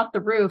thrown off the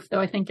roof, though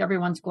I think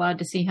everyone's glad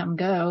to see him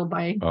go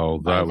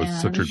that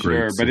was such a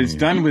great scene. But it's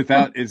done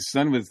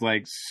with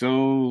like so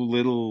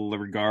little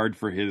regard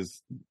for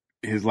his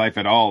life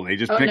at all. They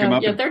just pick him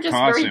up and they're just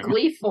toss very him.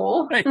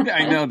 Gleeful.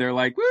 I know, they're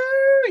like,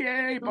 woo,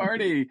 yay,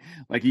 party.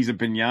 Like he's a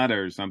piñata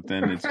or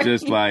something. It's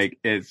just like,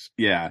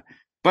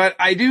 but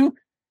I do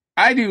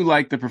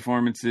like the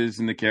performances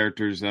and the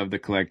characters of the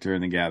Collector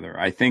and the Gatherer.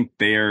 I think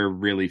they are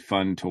really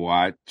fun to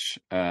watch.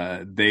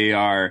 I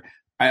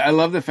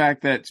love the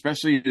fact that,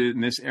 especially in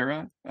this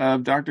era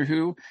of Doctor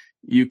Who,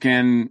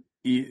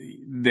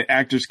 the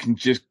actors can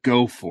just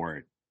go for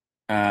it.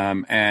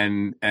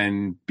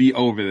 And be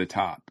over the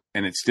top,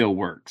 and it still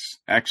works.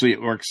 Actually,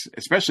 it works,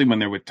 especially when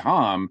they're with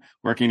Tom,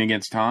 working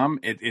against Tom.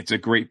 It's a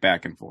great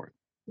back and forth.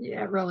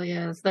 Yeah, it really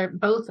is.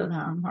 Both of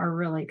them are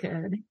really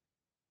good.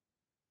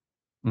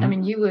 Mm-hmm. I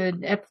mean,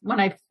 when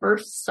I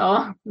first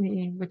saw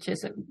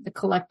the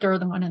Collector,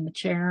 the one in the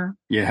chair.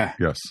 Yeah.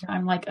 Yes.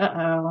 I'm like,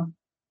 uh-oh.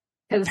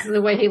 Because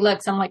the way he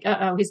looks, I'm like,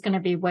 he's going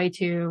to be way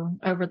too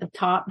over the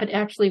top. But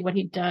actually, what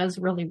he does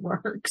really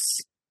works.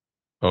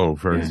 Oh,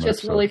 very much. It's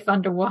just really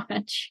fun to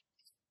watch.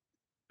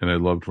 And I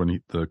loved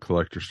when the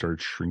collector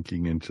started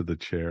shrinking into the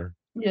chair.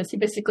 Yes, he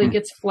basically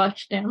gets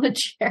flushed down the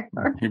chair.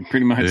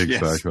 Pretty much,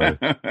 exactly.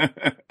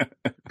 Yes.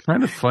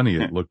 Kind of funny.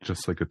 It looked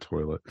just like a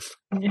toilet.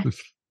 Yeah.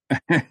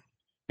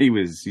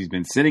 He's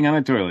been sitting on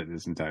a toilet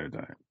this entire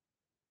time.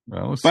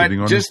 Well, but sitting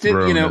on just his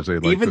throne, you know, as they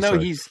like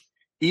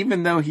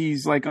even though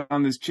he's like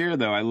on this chair,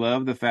 though, I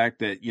love the fact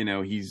that, you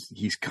know,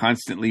 he's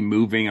constantly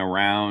moving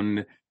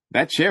around.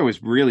 That chair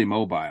was really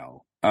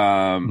mobile.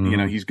 You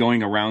know, he's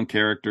going around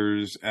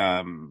characters,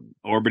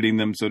 orbiting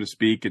them, so to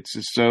speak. It's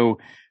just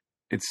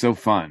it's so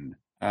fun.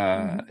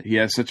 He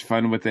has such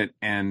fun with it.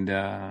 And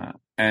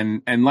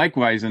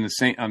likewise on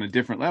a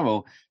different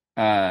level,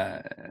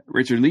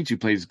 Richard Leach, who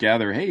plays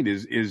Gather Haight,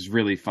 is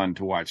really fun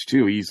to watch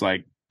too. He's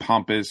like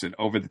pompous and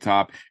over the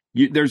top.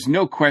 There's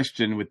no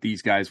question with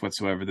these guys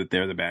whatsoever that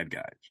they're the bad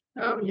guys.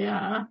 Oh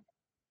yeah,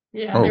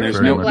 yeah. Oh,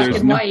 there's no black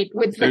and white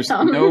with there's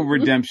no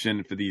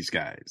redemption for these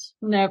guys.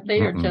 No,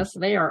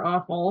 they are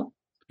awful.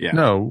 Yeah.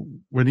 No,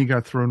 when he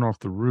got thrown off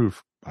the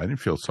roof, I didn't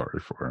feel sorry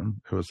for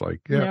him. It was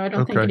like, I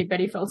don't think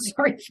anybody felt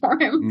sorry for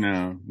him.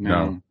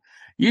 No.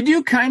 You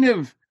do kind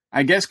of,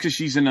 I guess, because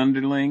she's an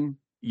underling.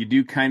 You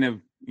do kind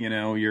of, you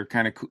know, you're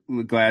kind of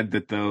glad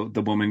that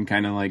the woman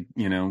kind of like,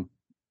 you know,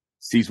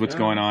 sees what's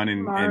going on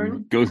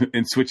and goes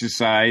and switches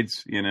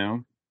sides, you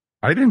know.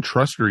 I didn't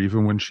trust her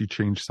even when she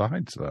changed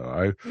sides,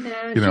 though.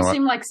 She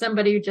seemed like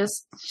somebody who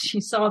she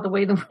saw the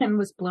way the wind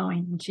was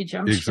blowing and she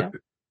jumped ship.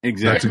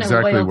 Exactly. That's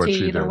exactly no what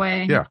she either did.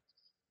 Way.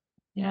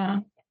 Yeah.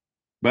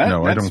 But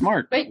no, that's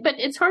smart. But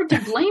it's hard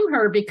to blame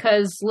her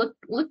because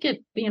look at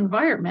the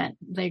environment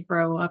they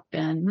grow up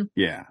in.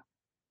 Yeah.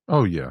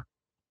 Oh, yeah.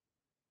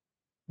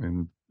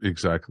 And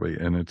exactly.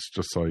 And it's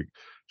just like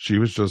she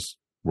was just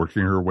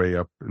working her way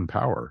up in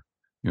power.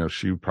 You know,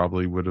 she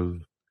probably would have,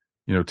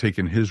 you know,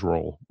 taken his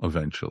role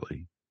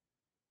eventually.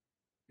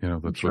 You know,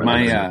 that's what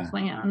my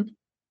plan.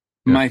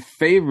 My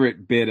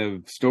favorite bit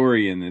of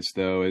story in this,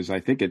 though, is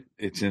I think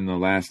it's in the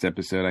last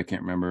episode. I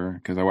can't remember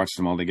because I watched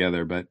them all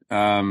together, but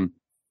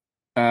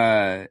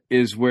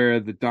is where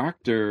the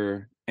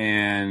doctor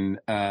and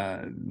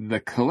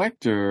the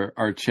collector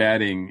are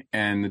chatting,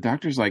 and the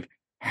doctor's like,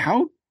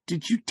 "How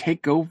did you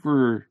take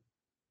over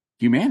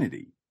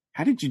humanity?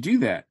 How did you do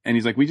that?" And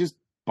he's like, "We just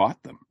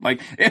bought them."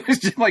 Like it was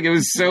just like it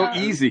was so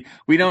easy.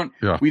 We don't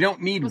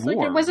need war.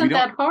 Like it wasn't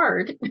that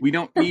hard. We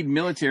don't need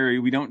military.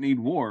 We don't need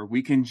war.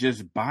 We can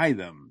just buy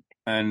them.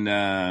 And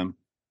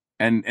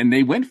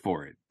they went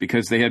for it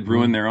because they had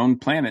ruined their own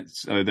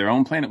planets. Their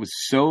own planet was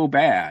so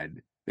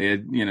bad. They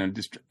had, you know,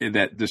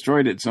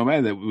 destroyed it so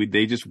bad that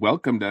they just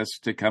welcomed us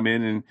to come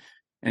in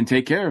and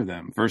take care of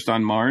them. First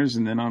on Mars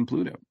and then on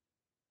Pluto.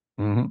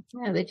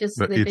 Mm-hmm. Yeah,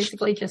 they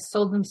basically just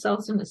sold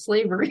themselves into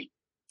slavery.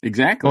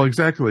 Exactly. Well,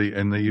 exactly.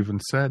 And they even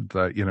said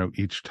that, you know,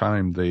 each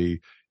time they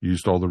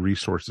used all the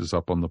resources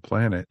up on the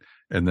planet,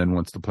 and then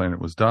once the planet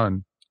was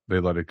done, they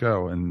let it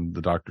go. And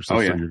the doctor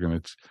said, "So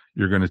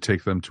you're going to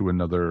take them to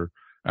another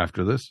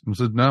after this?" And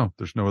said, "No,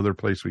 there's no other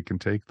place we can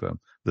take them.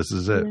 This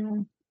is it."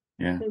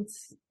 Yeah.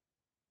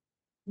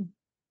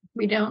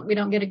 We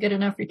don't get a good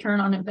enough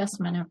return on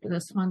investment after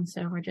this one,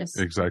 so we're just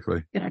going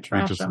to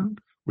trash them.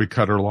 We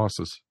cut our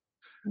losses,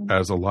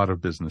 as a lot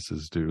of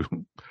businesses do.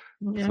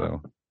 Yeah.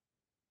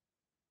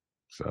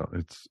 So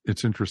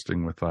it's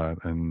interesting with that,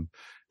 and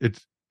it's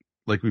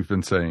like we've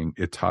been saying,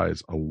 it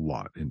ties a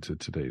lot into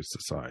today's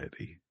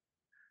society.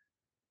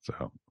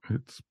 So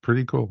it's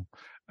pretty cool.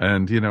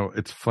 And you know,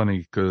 it's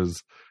funny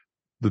because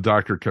the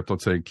doctor kept on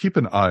saying, "Keep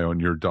an eye on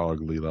your dog,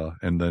 Leela."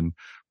 And then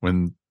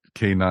when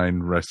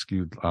K9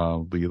 rescued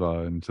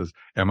Leela and says,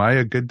 "Am I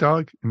a good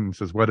dog?" And he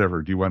says,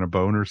 "Whatever. Do you want a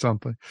bone or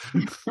something?"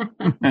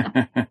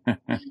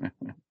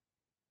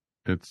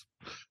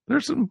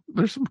 There's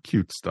some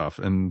cute stuff,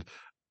 and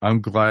I'm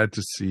glad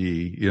to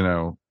see, you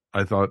know,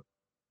 I thought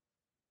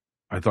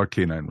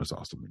K9 was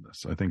awesome in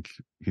this. I think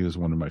he was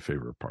one of my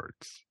favorite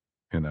parts,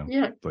 you know.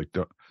 Yeah. Like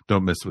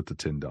don't mess with the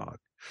tin dog.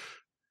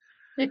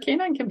 Yeah,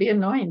 K9 can be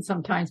annoying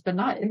sometimes, but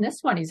not in this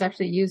one. He's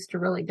actually used to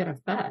really good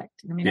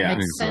effect. I mean, it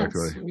makes sense,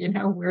 you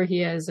know, where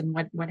he is and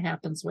what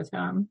happens with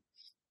him.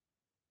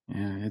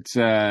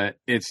 Yeah,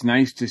 it's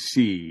nice to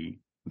see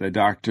the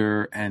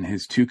doctor and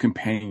his two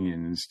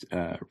companions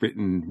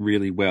written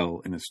really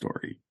well in a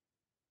story.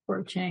 For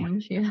a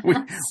change, yeah.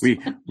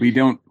 We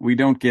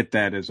don't get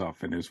that as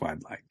often as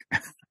I'd like.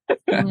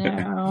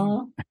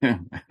 No.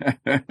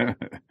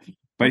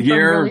 But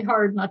here, really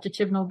hard not to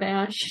Chibnall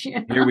bash.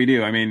 Here we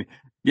do. I mean,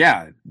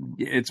 yeah,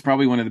 it's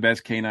probably one of the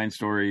best K9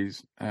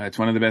 stories. It's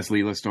one of the best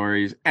Leela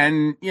stories,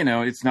 and you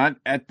know, it's not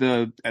at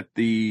the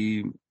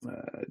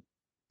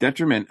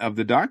detriment of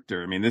the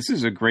Doctor. I mean, this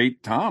is a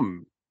great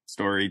Tom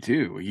story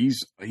too.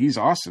 He's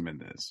awesome in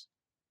this.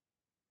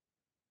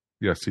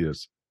 Yes, he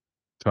is.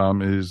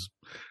 Tom is.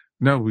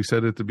 No, we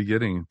said at the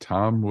beginning,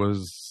 Tom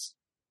was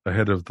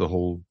ahead of the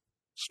whole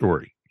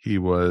story. He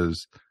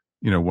was,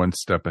 you know, one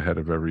step ahead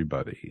of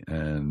everybody,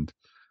 and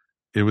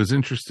It was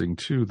interesting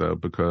too, though,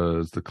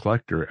 because the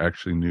collector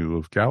actually knew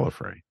of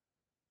Gallifrey.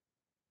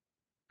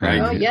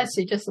 Right. Oh, yes.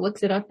 He just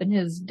looks it up in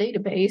his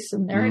database,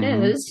 and there it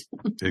is.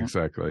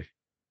 Exactly.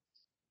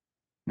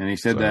 And he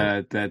said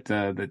that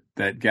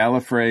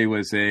Gallifrey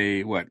was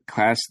a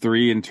class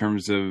 3 in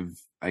terms of,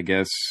 I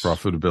guess,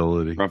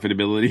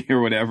 profitability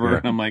or whatever. Yeah.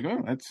 And I'm like,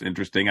 oh, that's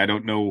interesting. I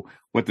don't know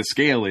what the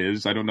scale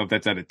is. I don't know if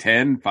that's out of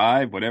 10,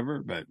 5,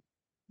 whatever, but.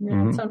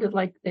 Yeah, it sounded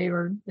like they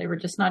were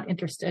just not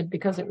interested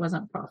because it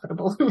wasn't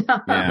profitable.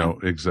 Yeah. No,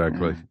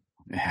 exactly.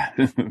 Yeah.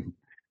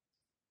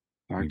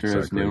 Doctor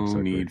has no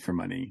need for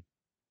money.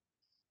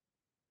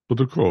 But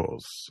of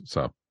course,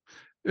 so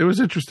it was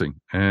interesting,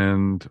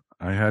 and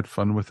I had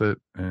fun with it.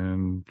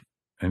 And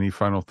any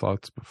final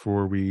thoughts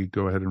before we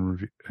go ahead and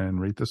review and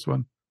rate this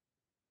one?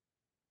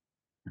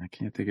 I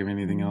can't think of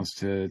anything else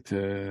to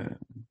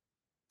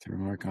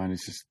remark on.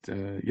 It's just,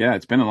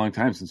 it's been a long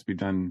time since we've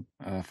done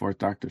a Fourth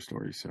Doctor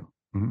story. So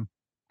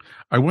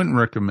I wouldn't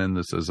recommend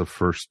this as the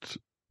first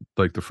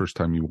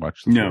time you watch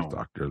the Fourth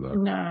Doctor, though.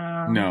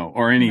 No,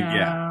 or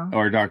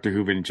or Doctor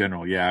Who in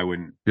general. Yeah, I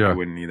wouldn't. Yeah. I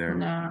wouldn't either.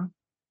 No,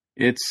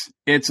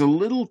 it's a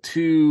little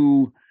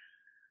too.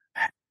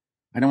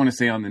 I don't want to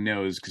say on the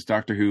nose because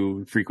Doctor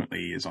Who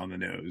frequently is on the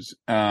nose.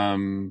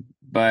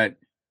 But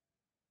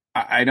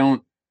I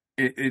don't.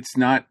 It's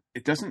not.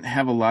 It doesn't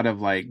have a lot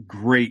of like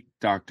great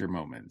Doctor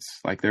moments.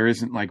 Like there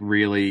isn't like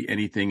really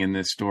anything in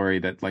this story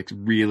that like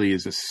really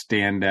is a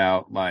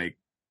standout like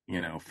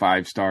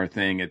 5-star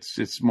thing.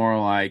 It's more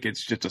like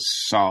it's just a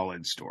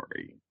solid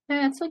story.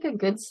 Yeah, it's like a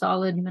good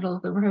solid middle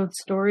of the road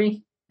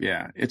story.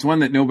 Yeah, it's one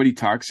that nobody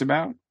talks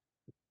about,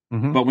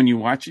 but when you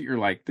watch it, you're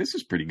like, this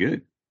is pretty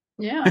good.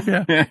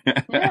 Yeah.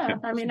 Yeah.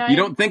 I mean, you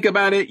don't think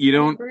about it. You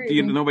don't. agree.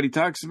 Nobody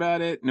talks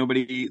about it.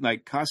 Nobody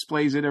like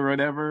cosplays it or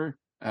whatever.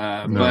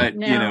 No. But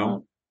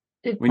Now,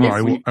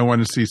 I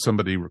want to see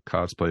somebody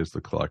cosplay as the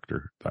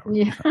collector. That would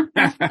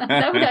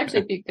that would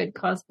actually be good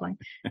cosplay.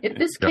 If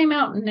this came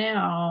out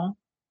now,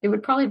 it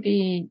would probably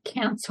be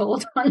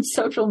canceled on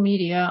social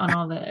media, on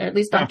all at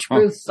least on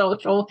Truth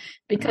Social,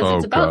 because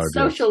it's about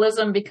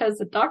socialism. Because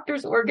the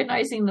Doctor's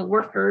organizing the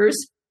workers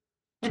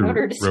in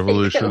order to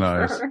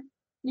revolutionize. take over.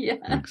 Yeah,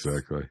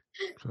 exactly.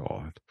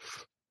 God.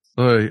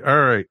 All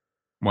right.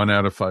 1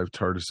 out of 5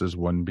 TARDISes,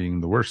 1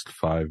 being the worst,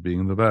 5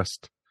 being the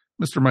best.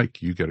 Mr.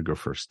 Mike, you got to go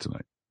first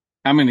tonight.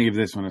 I'm going to give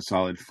this one a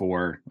solid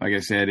 4. Like I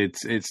said,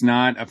 it's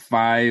not a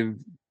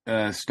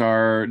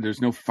 5-star.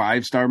 There's no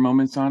 5-star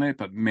moments on it,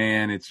 but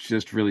man, it's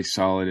just really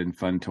solid and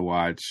fun to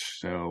watch.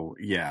 So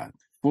yeah,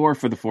 4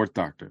 for the Fourth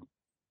Doctor.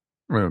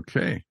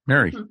 Okay,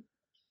 Mary.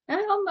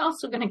 I'm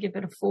also going to give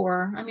it a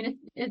 4. I mean,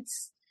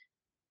 it's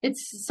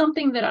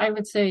something that I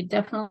would say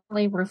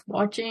definitely worth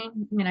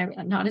watching. I mean,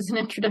 not as an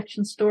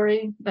introduction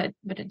story, but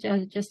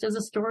just as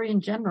a story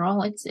in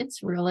general, it's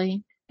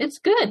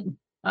good.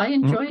 I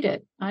enjoyed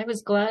it. I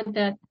was glad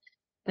that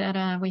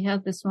we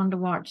had this one to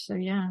watch. So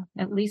yeah,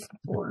 at least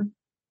 4.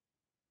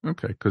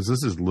 Okay, because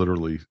this is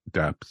literally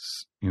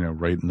depths,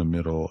 right in the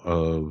middle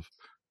of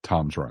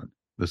Tom's run.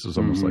 This is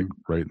almost like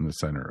right in the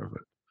center of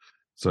it.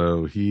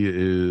 So he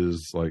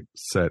is like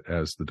set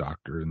as the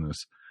Doctor in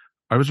this.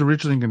 I was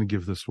originally going to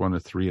give this one a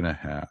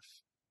 3.5,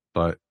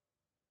 but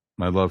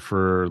my love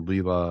for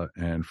Leela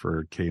and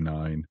for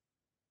K9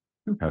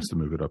 has to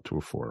move it up to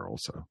a 4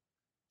 also.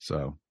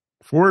 So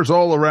 4 is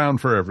all around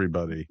for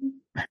everybody.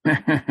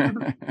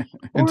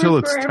 Until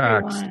it's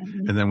taxed,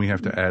 and then we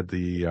have to add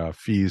the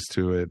fees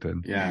to it,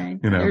 and then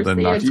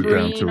knocks it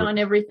down to on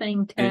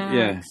everything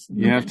tax.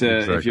 You have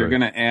to if you're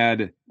going to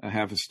add a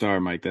half a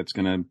star, Mike. That's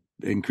going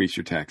to increase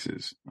your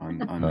taxes on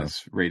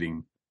this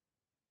rating.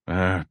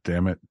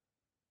 Damn it!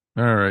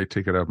 All right,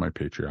 take it out of my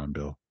Patreon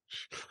bill.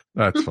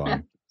 That's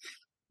fine.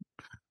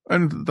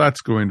 And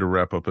that's going to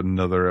wrap up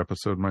another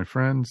episode, my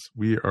friends.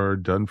 We are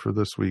done for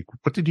this week.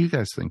 What did you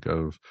guys think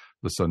of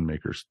The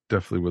Sunmakers?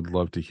 Definitely would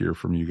love to hear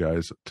from you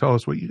guys. Tell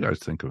us what you guys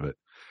think of it.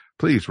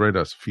 Please write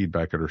us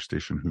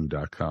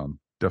feedback@ourstationwho.com.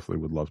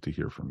 Definitely would love to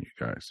hear from you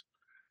guys.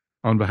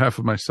 On behalf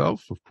of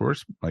myself, of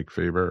course, Mike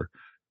Faber,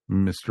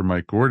 Mr.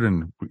 Mike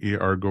Gordon, we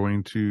are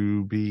going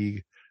to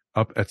be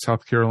up at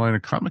South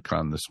Carolina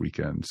Comic-Con this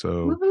weekend.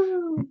 So,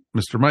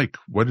 Mr. Mike,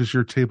 what is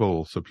your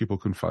table so people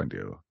can find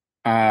you?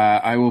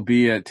 I will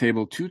be at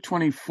table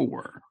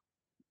 224.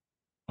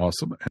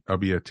 Awesome. I'll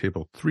be at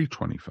table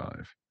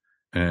 325.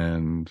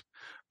 And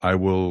I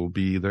will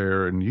be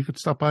there, and you could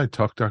stop by,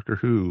 talk Doctor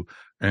Who.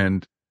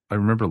 And I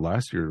remember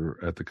last year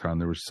at the con,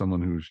 there was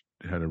someone who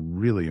had a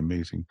really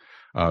amazing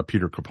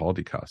Peter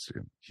Capaldi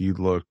costume. He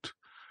looked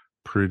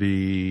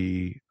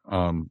pretty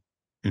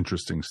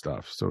interesting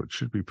stuff. So it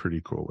should be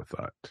pretty cool with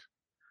that.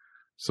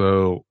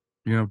 So,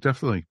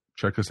 definitely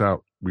check us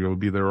out. We will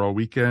be there all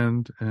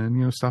weekend,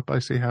 and, stop by,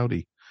 say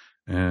howdy,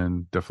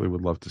 and definitely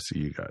would love to see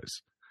you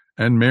guys.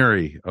 And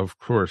Mary, of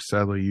course,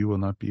 sadly, you will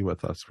not be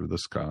with us for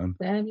this con.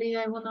 Sadly,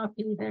 I will not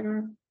be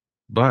there.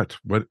 But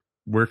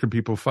where can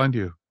people find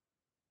you?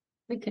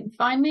 You can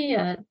find me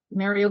at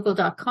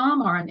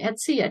maryogle.com or on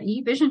Etsy at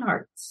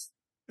eVisionArts.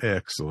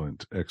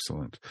 Excellent.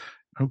 Excellent.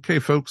 Okay,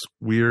 folks,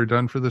 we are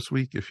done for this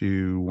week. If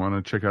you want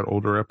to check out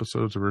older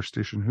episodes of Earth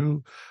Station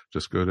Who,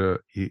 just go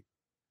to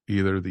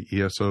either the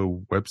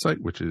ESO website,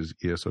 which is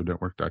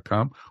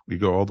esonetwork.com. We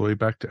go all the way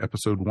back to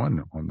episode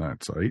 1 on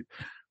that site.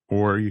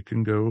 Or you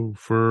can go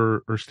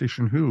for Earth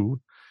Station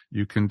Who.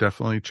 You can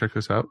definitely check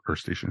us out,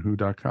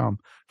 earthstationwho.com,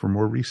 for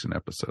more recent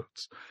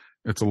episodes.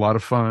 It's a lot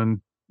of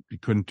fun. We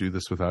couldn't do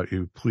this without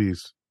you.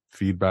 Please,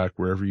 feedback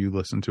wherever you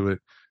listen to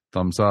it.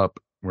 Thumbs up,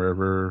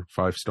 wherever,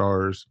 5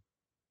 stars.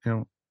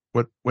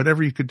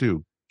 Whatever you could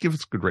do, give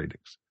us good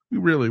ratings. We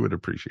really would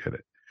appreciate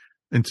it.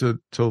 And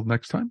till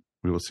next time,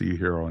 we will see you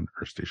here on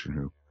Earth Station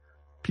Who.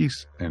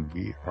 Peace, and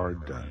we are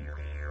done.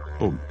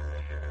 Boom.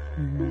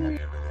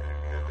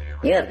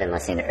 You have been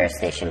listening to Earth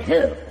Station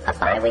Who, a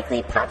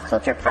bi-weekly pop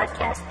culture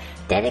podcast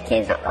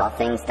dedicated to all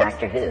things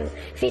Doctor Who,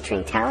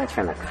 featuring talent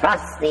from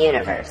across the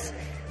universe.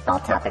 All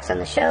topics on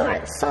the show are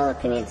the sole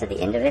opinions of the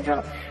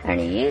individual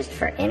and are used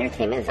for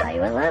entertainment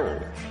value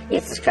alone. You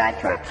subscribe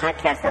to our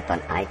podcast up on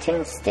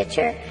iTunes,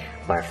 Stitcher,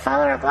 or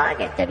follow our blog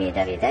at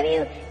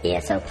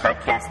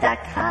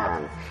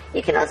www.esopodcast.com.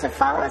 You can also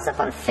follow us up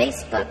on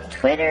Facebook,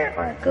 Twitter,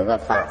 or Google+.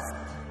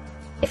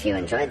 If you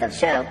enjoyed the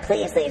show,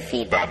 please leave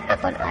feedback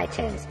up on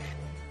iTunes.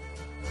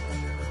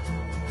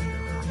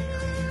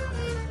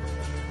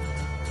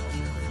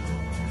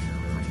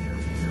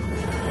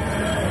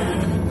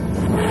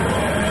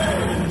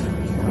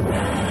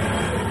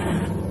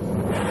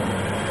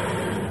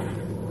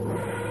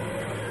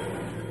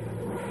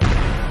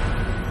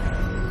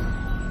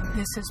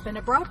 This has been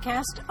a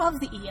broadcast of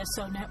the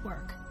ESO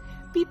Network.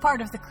 Be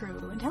part of the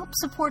crew and help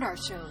support our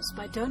shows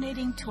by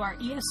donating to our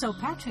ESO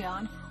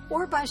Patreon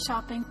or by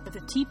shopping at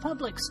the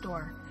TeePublic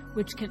store,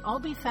 which can all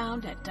be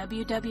found at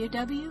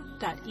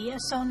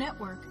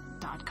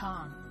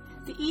www.esonetwork.com.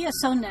 The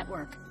ESO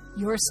Network,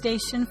 your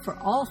station for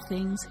all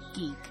things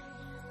geek.